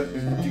tequila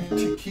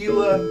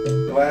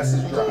glass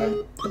is dry.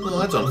 Well,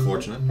 that's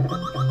unfortunate.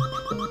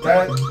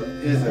 That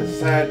is a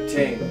sad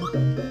thing.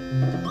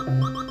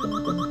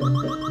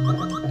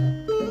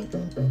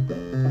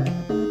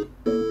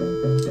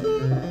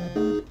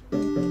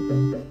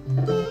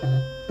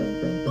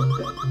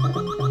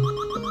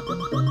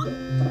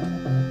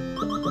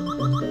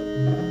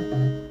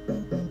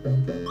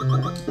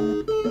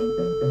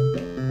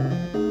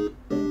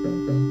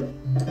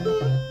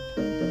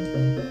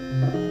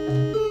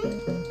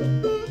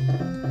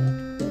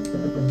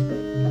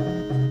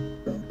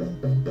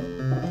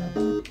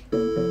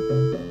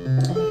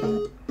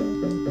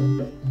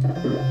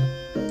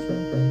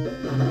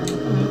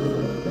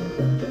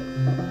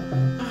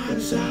 I'm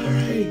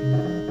sorry.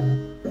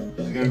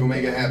 She's gonna go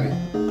make it happy.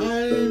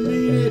 I didn't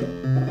mean it.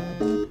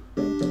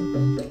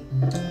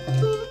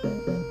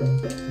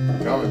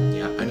 Coming.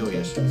 Yeah, I know he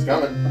is. He's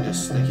coming.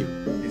 Yes, thank you.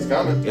 He's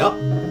coming.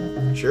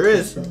 Yep. Sure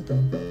is.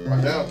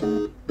 Watch out. Here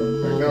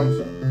he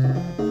comes.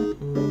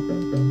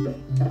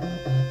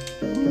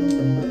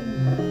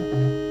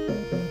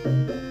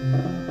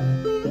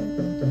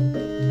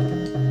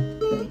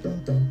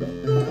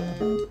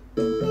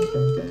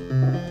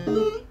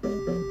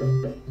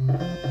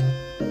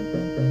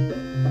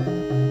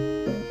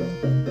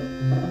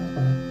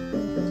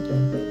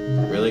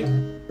 Really?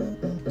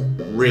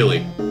 Really?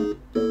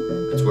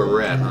 That's where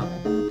we're at, huh?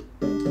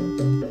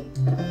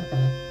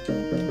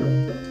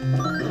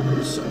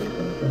 Suck it.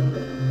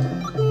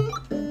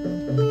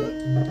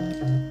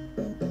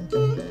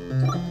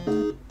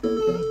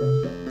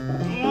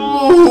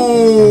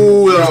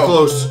 Ooh, that was No.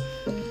 close.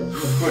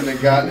 Couldn't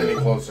have gotten any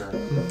closer.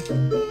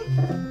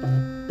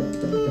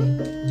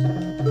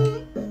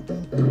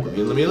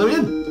 Let me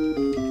in.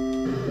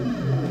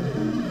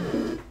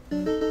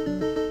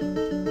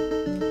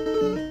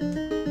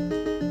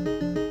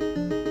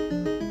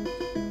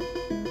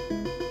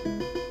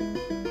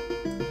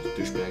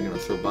 Douchebag gonna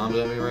throw bombs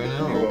at me right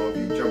now? You will if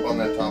you jump on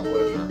that top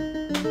ledge.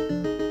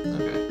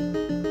 Okay.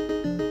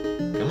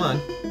 Come on.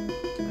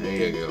 There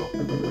you go.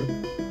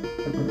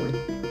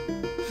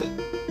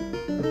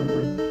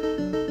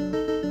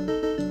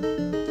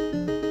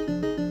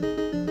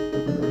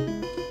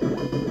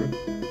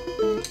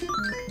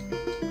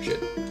 Shit.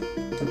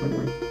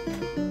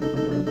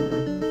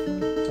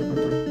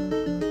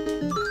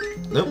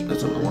 Nope,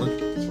 that's not what I wanted.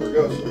 That's where it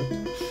goes.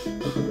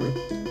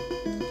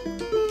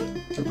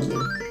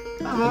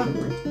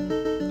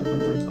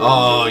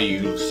 Oh,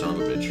 you son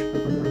of a bitch.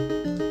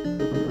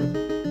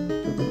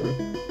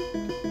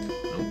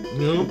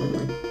 Nope.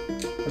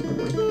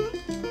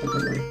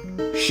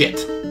 Nope. Shit.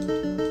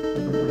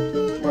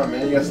 Come on,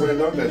 man. You gotta slam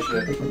dunk that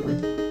shit.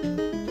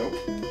 Nope.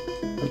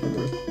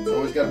 You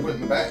always gotta put it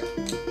in the back.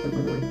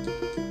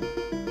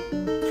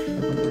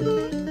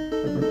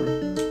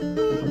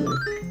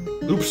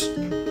 Oops.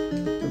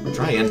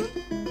 Trying.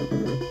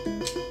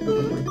 There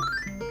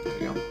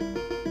we go.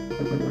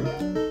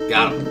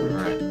 Got him.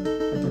 Alright.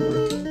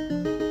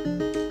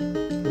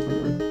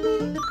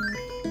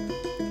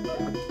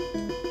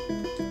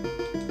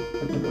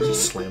 He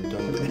slammed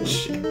dunk that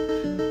shit.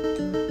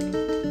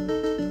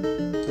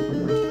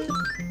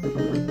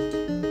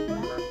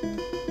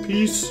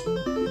 Peace.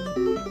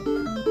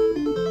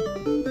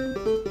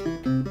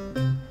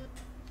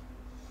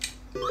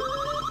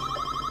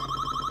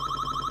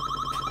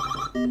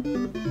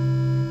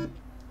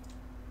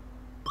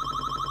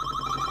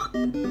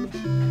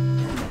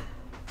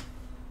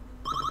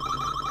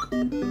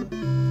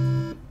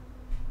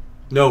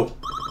 No.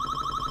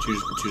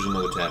 Choose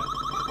another tab.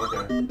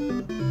 Okay.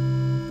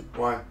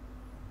 Why?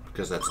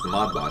 Because that's the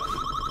mod bot.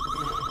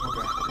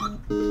 Okay.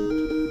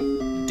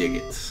 Dig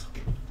it.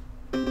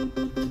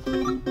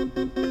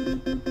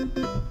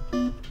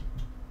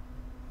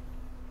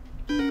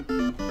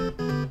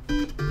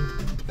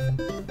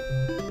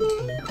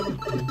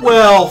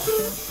 Well,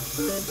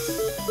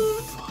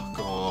 fuck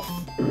off,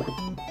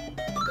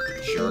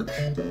 jerk.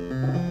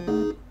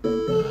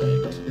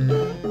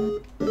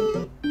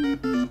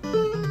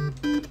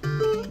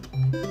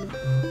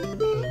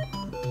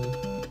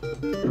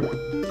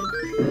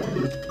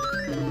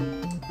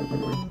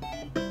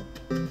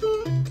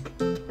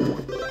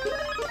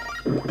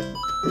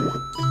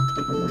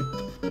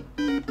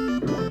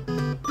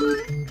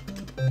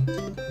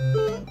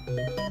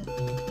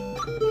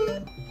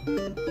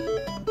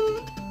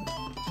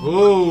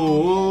 Oh.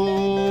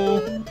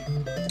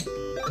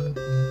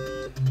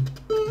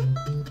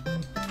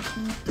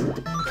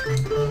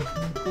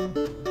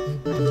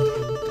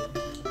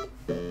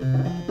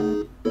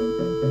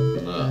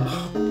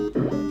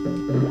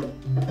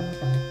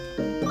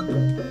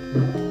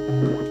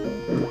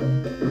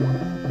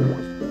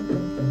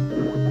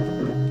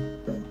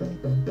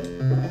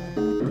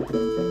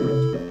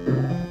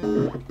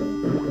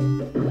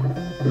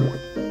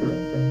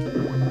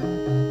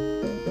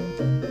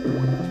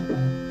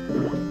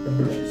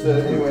 She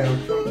said, anyway, I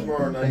would come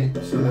tomorrow night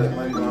so that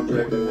my mom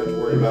Jack didn't have to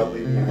worry about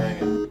leaving you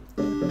hanging.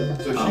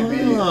 So she'd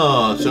be...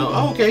 Oh, so,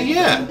 okay,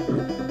 yeah.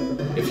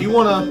 If you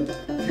wanna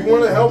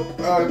help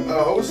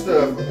host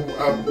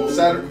well,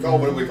 Saturday,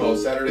 what do we call it?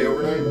 Saturday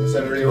overnight?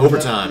 Saturday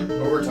overtime.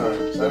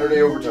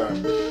 Saturday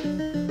overtime.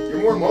 You're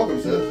more than welcome,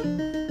 Sis.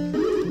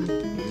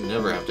 You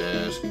never have to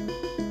ask. I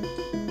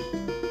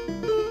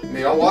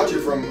mean, I'll watch it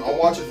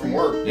from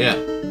work. Yeah.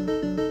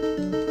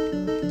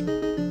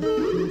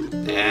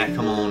 Ah,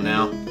 come on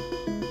now.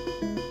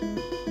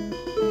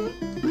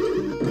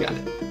 Got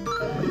it.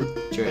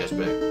 Get your ass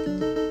back.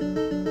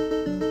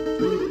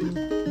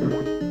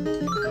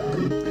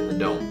 And the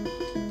dome.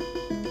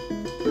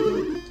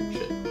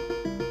 Shit.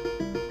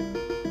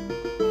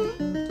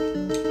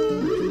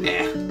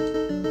 Ah.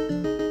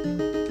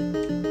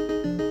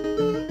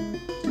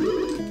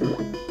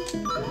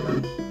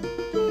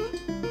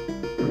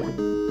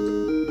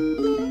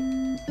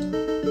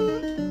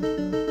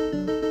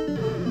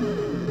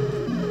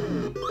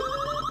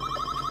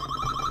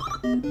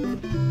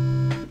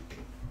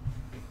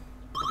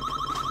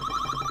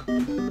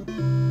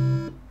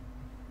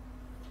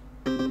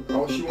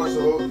 Oh, she wants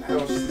to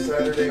host the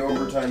Saturday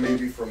overtime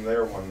maybe from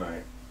there one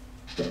night.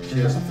 She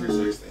has a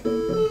 360.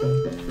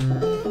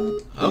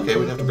 Okay,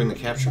 we'd have to bring the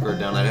capture card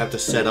down. I'd have to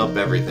set up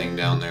everything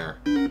down there.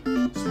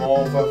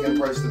 Small fucking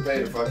price to pay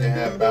to fucking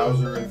have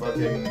Bowser and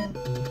fucking...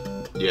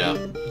 Yeah.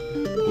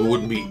 We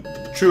wouldn't be...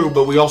 True,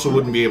 but we also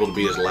wouldn't be able to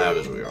be as loud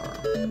as we are.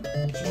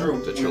 It's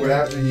true. The You'd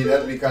have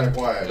to be kind of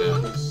quiet. Yeah.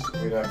 Because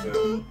we'd have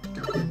to...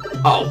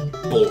 Oh,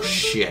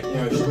 bullshit. You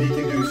know, we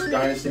can do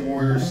Dynasty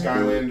Warriors,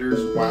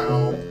 Skylanders,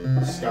 WoW,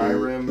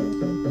 Skyrim.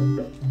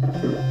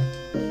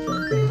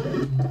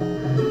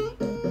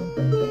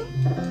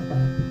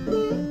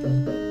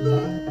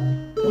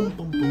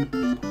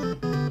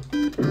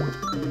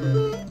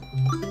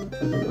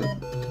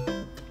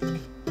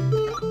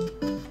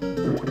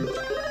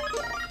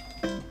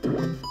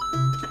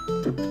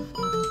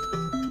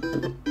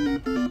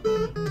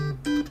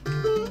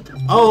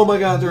 Oh my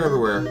god, they're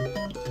everywhere.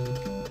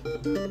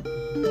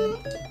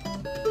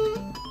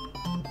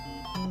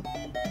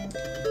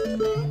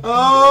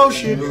 Oh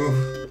shit. Oof.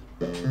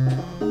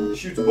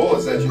 Shoots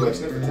bullets at you like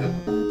Sniffit did.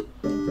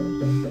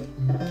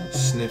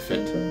 Sniff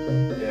it.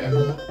 Yeah.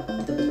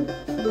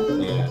 Yeah.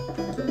 Yeah.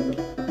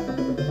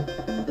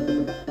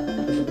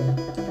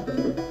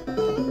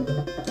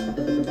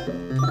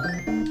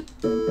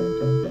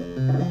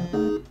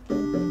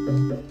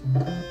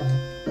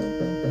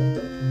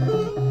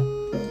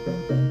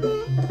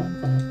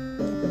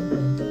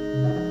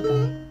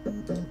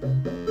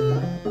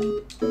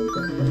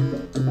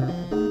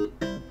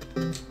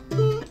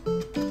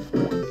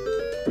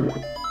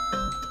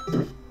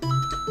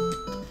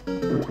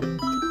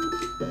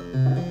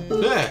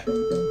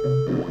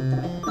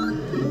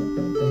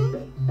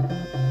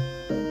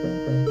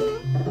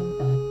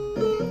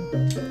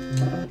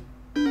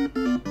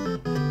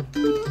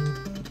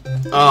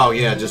 Oh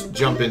yeah, just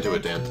jump into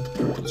it, Dan.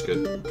 That's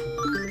good.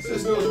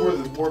 Sis knows where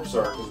the warps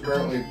are, because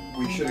apparently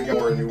we should have gone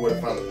where and you would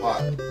have found the pot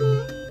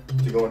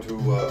to go into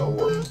a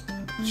warp.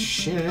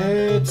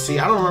 Shit. See,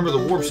 I don't remember the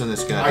warps in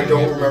this guy. I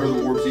don't remember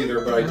the warps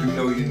either, but I do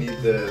know you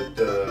need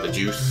the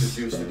juice.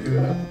 The juice to do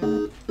that.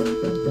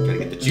 Gotta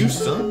get the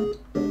juice, son.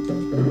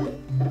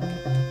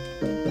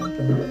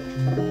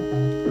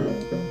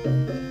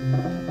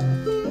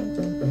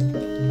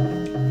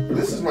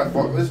 This is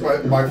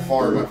by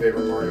far my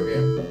favorite Mario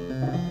game.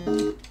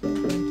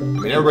 I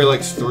mean, everybody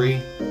likes 3.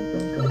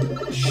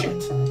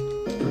 Shit.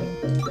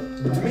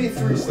 To me,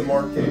 3's the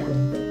Mark game.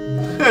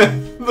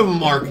 The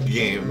Mark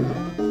game.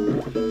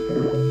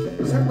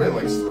 Because everybody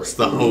likes 3. It's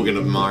the Hogan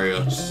of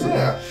Mario's.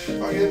 Yeah,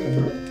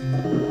 fucking.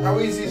 How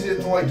easy is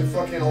it to like the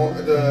fucking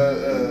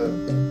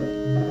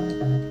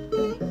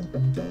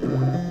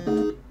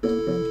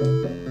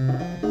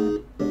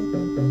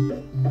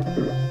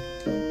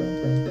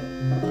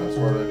That's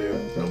what I do.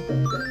 Nope.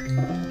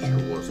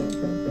 Sure wasn't.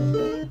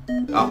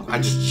 Oh, I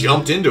just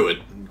jumped into it.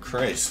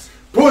 Christ.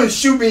 Boy,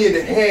 shoot me in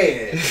the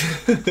head.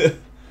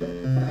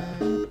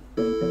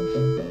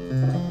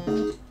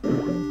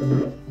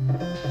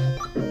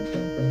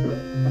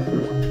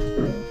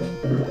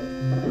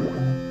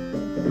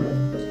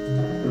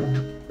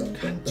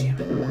 God damn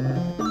it.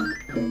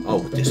 Oh,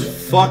 with this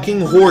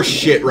fucking horse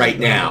shit right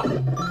now.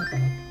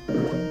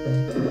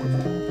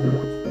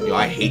 Yo,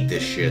 I hate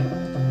this shit.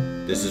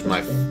 This is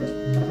my...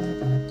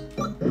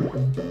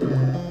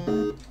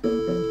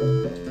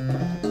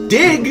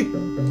 Dig!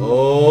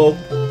 Oh,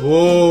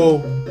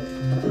 whoa.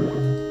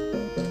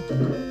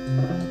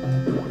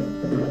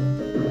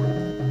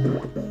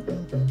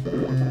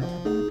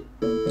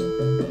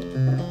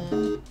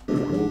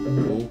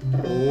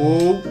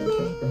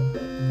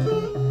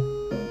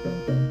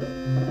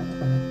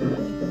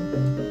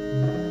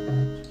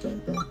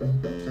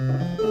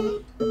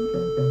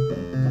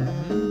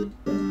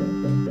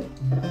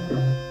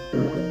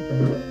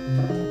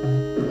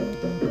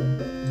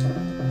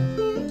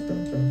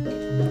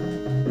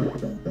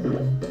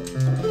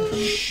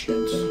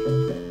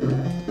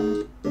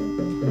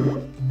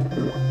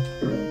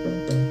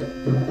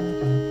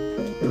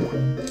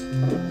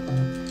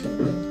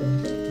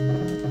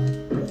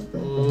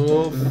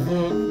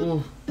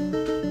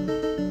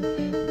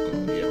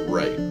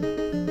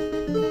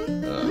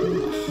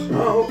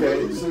 Oh,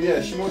 okay. So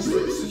yeah, she wants to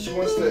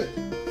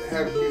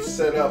have you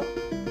set it up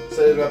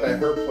at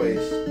her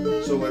place.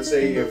 So let's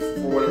say if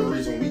for whatever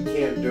reason we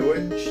can't do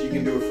it, she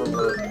can do it from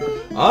her.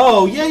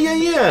 Oh,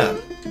 yeah.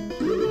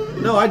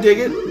 No, I dig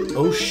it.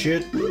 Oh,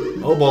 shit.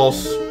 Oh,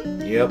 balls.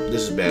 Yep,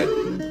 this is bad.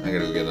 I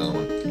gotta go get another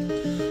one.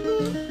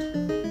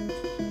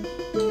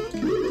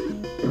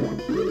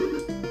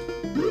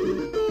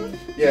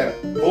 Yeah,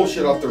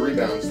 bullshit off the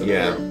rebounds.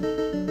 Yeah.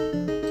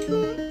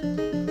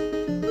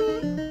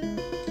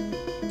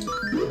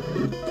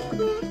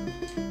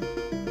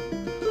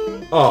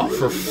 Oh,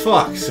 for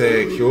fuck's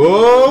sake.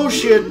 Oh,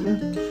 shit. Oh,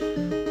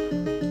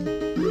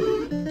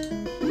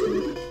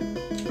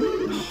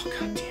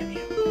 god damn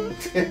you.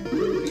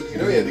 You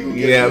know you have to go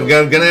get Yeah, I'm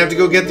gonna have to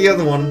go get the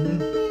other one.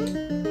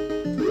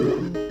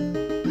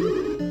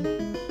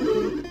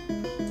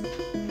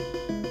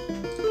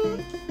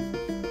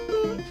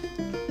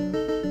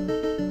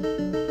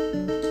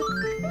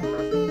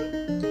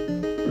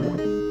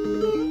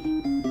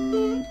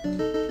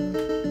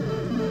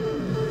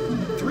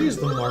 Three is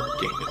the mark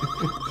game.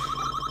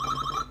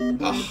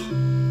 Ugh.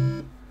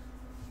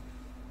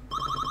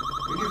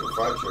 We give her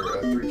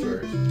 3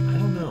 cherries. I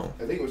don't know.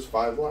 I think it was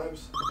 5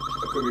 lives.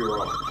 I could be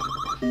wrong.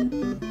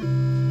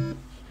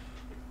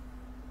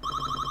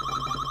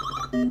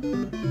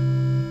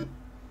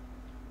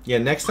 Yeah,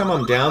 next time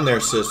I'm down there,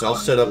 sis, I'll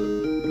set up...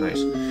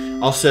 Nice.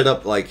 I'll set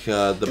up, like,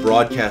 the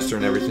broadcaster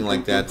and everything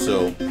like that,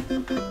 so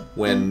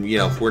when, you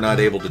know, if we're not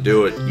able to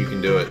do it, you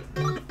can do it.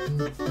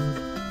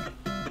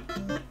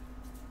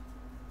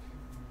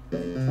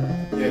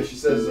 Yeah, she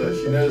says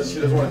she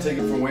doesn't want to take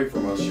it away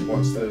from us. She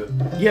wants to...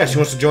 Yeah, she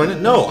wants to join it?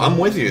 No, I'm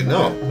with you.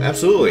 No,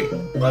 absolutely.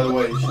 By the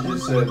way, she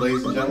just said,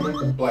 ladies and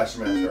gentlemen,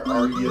 Blastmaster,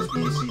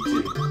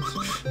 R-E-S-B-C-T.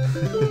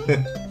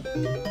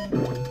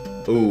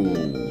 Ooh.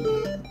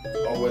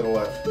 All the way to the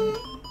left.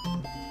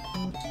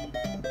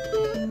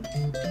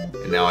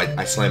 And now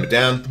I slam it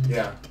down?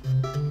 Yeah.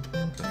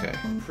 Okay.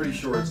 I'm pretty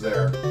sure it's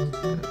there.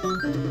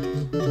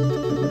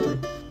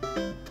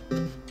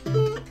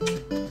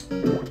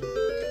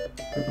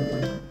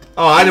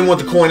 Oh, I didn't want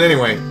the coin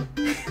anyway.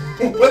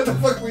 What the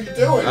fuck were you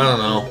doing? I don't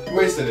know. You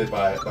wasted it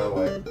by the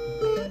way.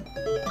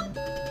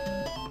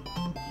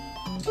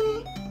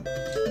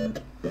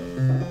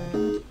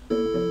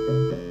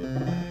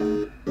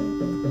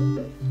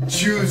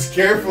 Choose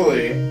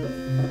carefully.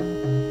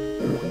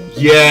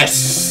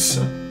 Yes!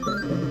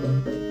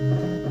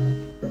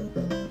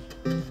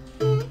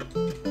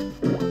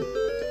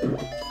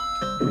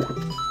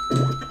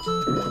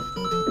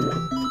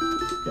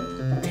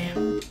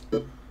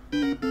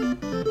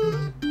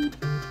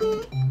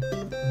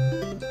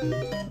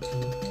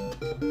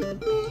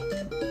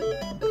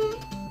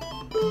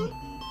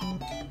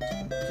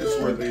 This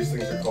is where these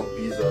things are called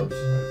B-zubs, I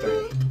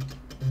think.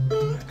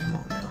 Come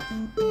on now.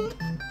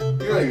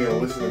 You're not even gonna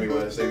listen to me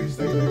when I say these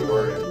things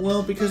anymore.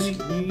 Well, because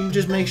you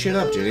just make shit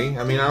up, Judy.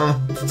 I mean, I don't know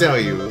what to tell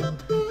you.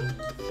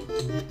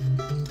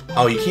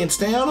 Oh, you can't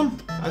stay on them?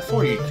 I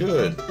thought you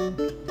could.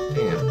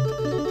 Damn.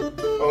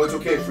 Oh, it's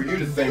okay for you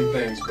to think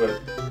things, but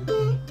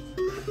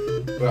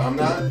I'm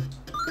not.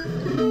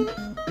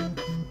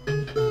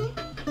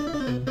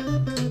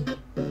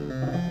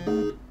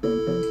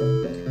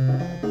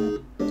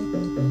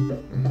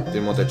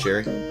 Didn't want that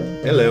cherry.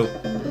 Hello.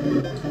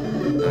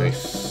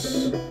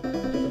 Nice.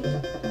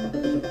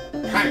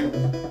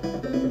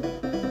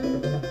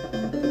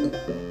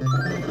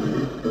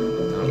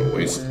 That was a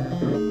waste.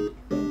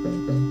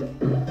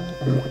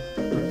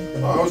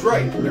 Oh, I was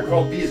right. They're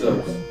called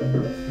B-zubs.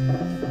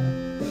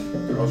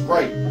 I was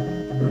right.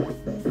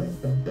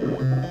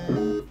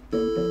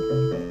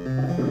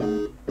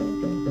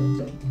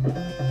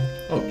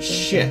 Oh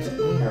shit.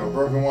 You know,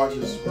 broken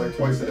watches like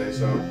twice a day,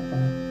 so.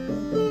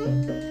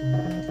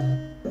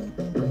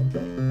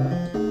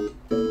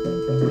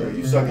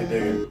 You suck at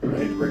digging. I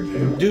hate to break to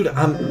you. Dude,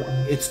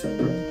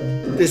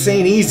 this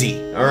ain't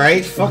easy,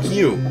 alright? Fuck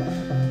you. I'm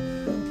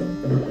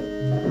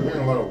hearing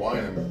a lot of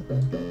whining.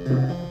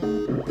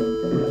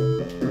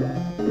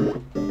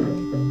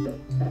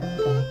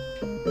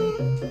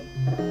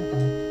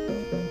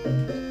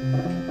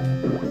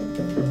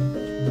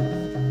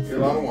 A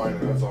lot of whining,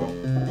 that's all.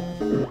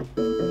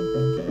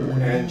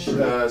 And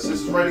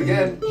Sis is right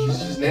again.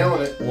 She's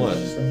nailing it. What?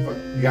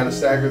 You gotta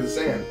stagger the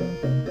sand.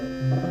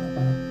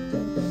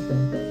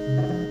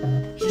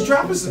 She's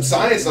dropping some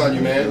science on you,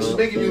 man. She's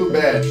making you look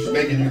bad. She's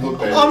making you look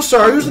bad. Oh, I'm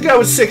sorry. Who's the guy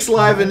with 6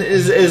 live and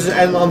is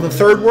on the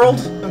 3rd world?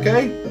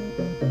 Okay.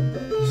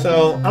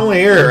 So I don't want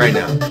to hear it right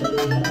now.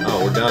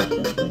 Oh, we're done.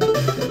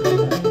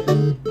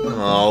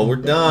 Oh, we're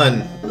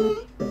done.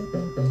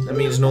 That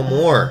means no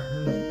more.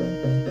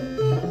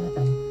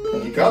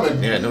 He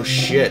coming. Yeah, no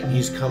shit.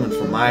 He's coming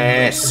for my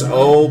ass.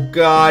 Oh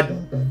God.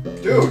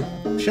 Dude.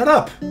 Shut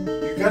up.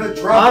 You gotta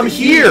drop. I'm the key.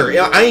 here.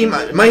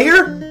 Am I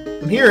here?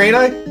 I'm here, ain't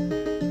I?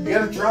 You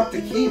gotta drop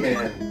the key,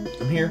 man.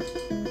 I'm here.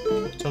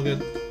 It's all good.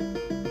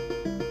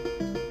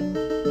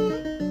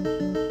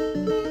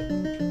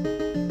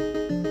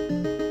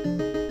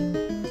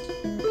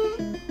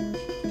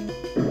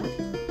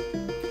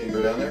 Can you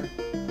go down there?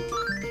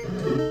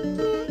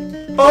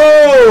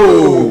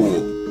 Oh!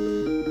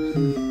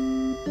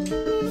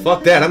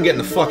 Fuck that. I'm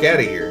getting the fuck out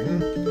of here.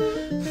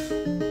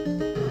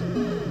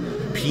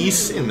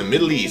 Peace in the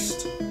Middle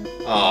East.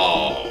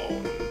 Oh.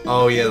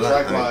 Oh, yeah.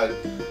 Triclide.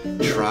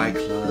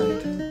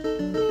 Triclide.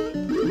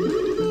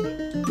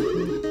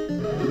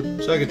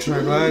 So I could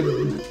triclide.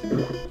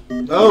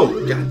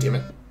 Oh, god damn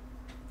it.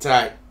 It's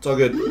alright. It's all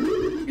good.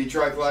 Be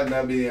triclide and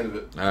that'd be the end of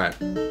it. Alright.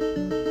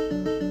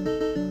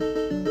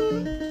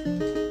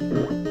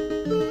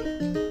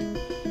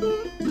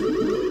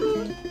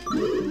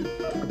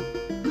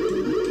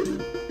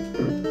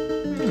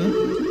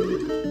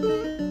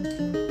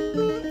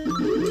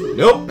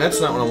 Nope, that's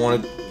not what I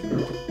wanted.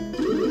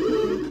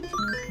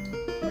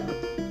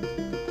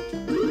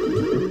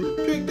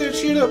 Pick that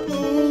shit up. Oh.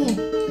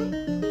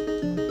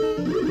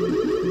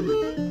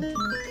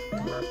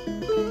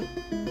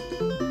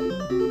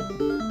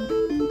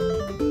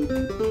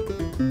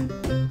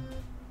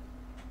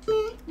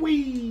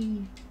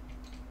 Whee.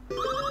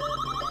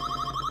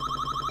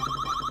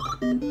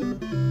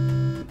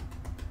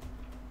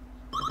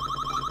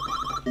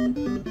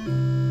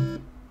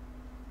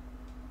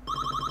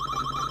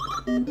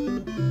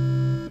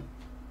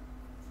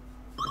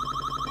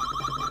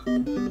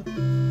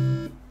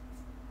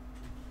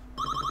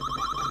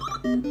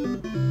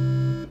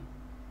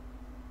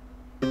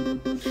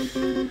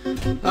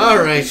 All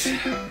right.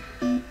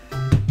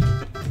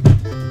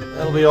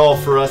 That'll be all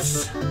for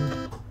us.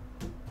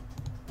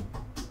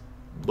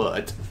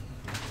 But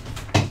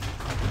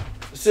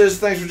says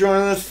thanks for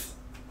joining us,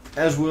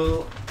 as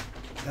was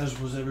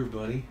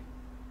everybody.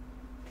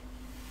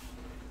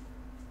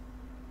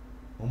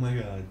 Oh my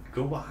god,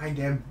 go behind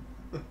him.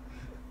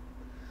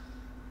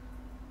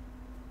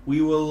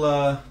 We will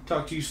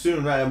talk to you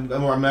soon. Am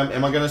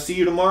I gonna see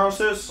you tomorrow,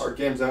 sis? Hard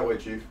cam's that way,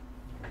 Chief.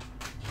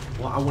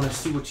 Well, I want to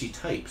see what she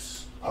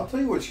types. I'll tell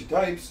you what she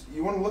types.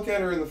 You want to look at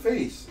her in the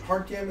face.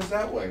 Hard cam is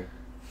that way.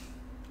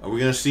 Are we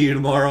gonna see you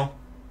tomorrow?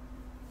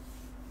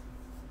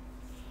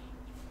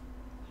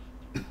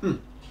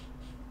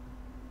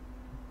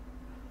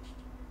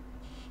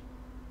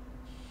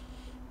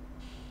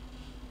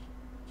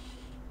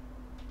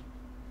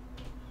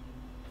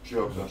 She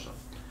hopes so.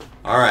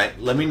 All right,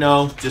 let me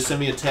know. Just send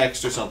me a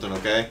text or something,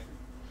 okay?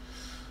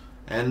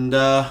 And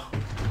I'm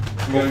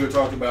gonna go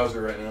talk to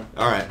Bowser right now.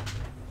 all right,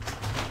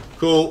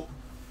 cool.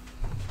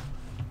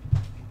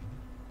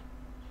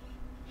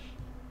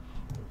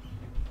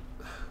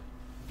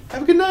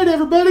 Have a good night,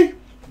 everybody.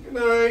 Good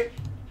night.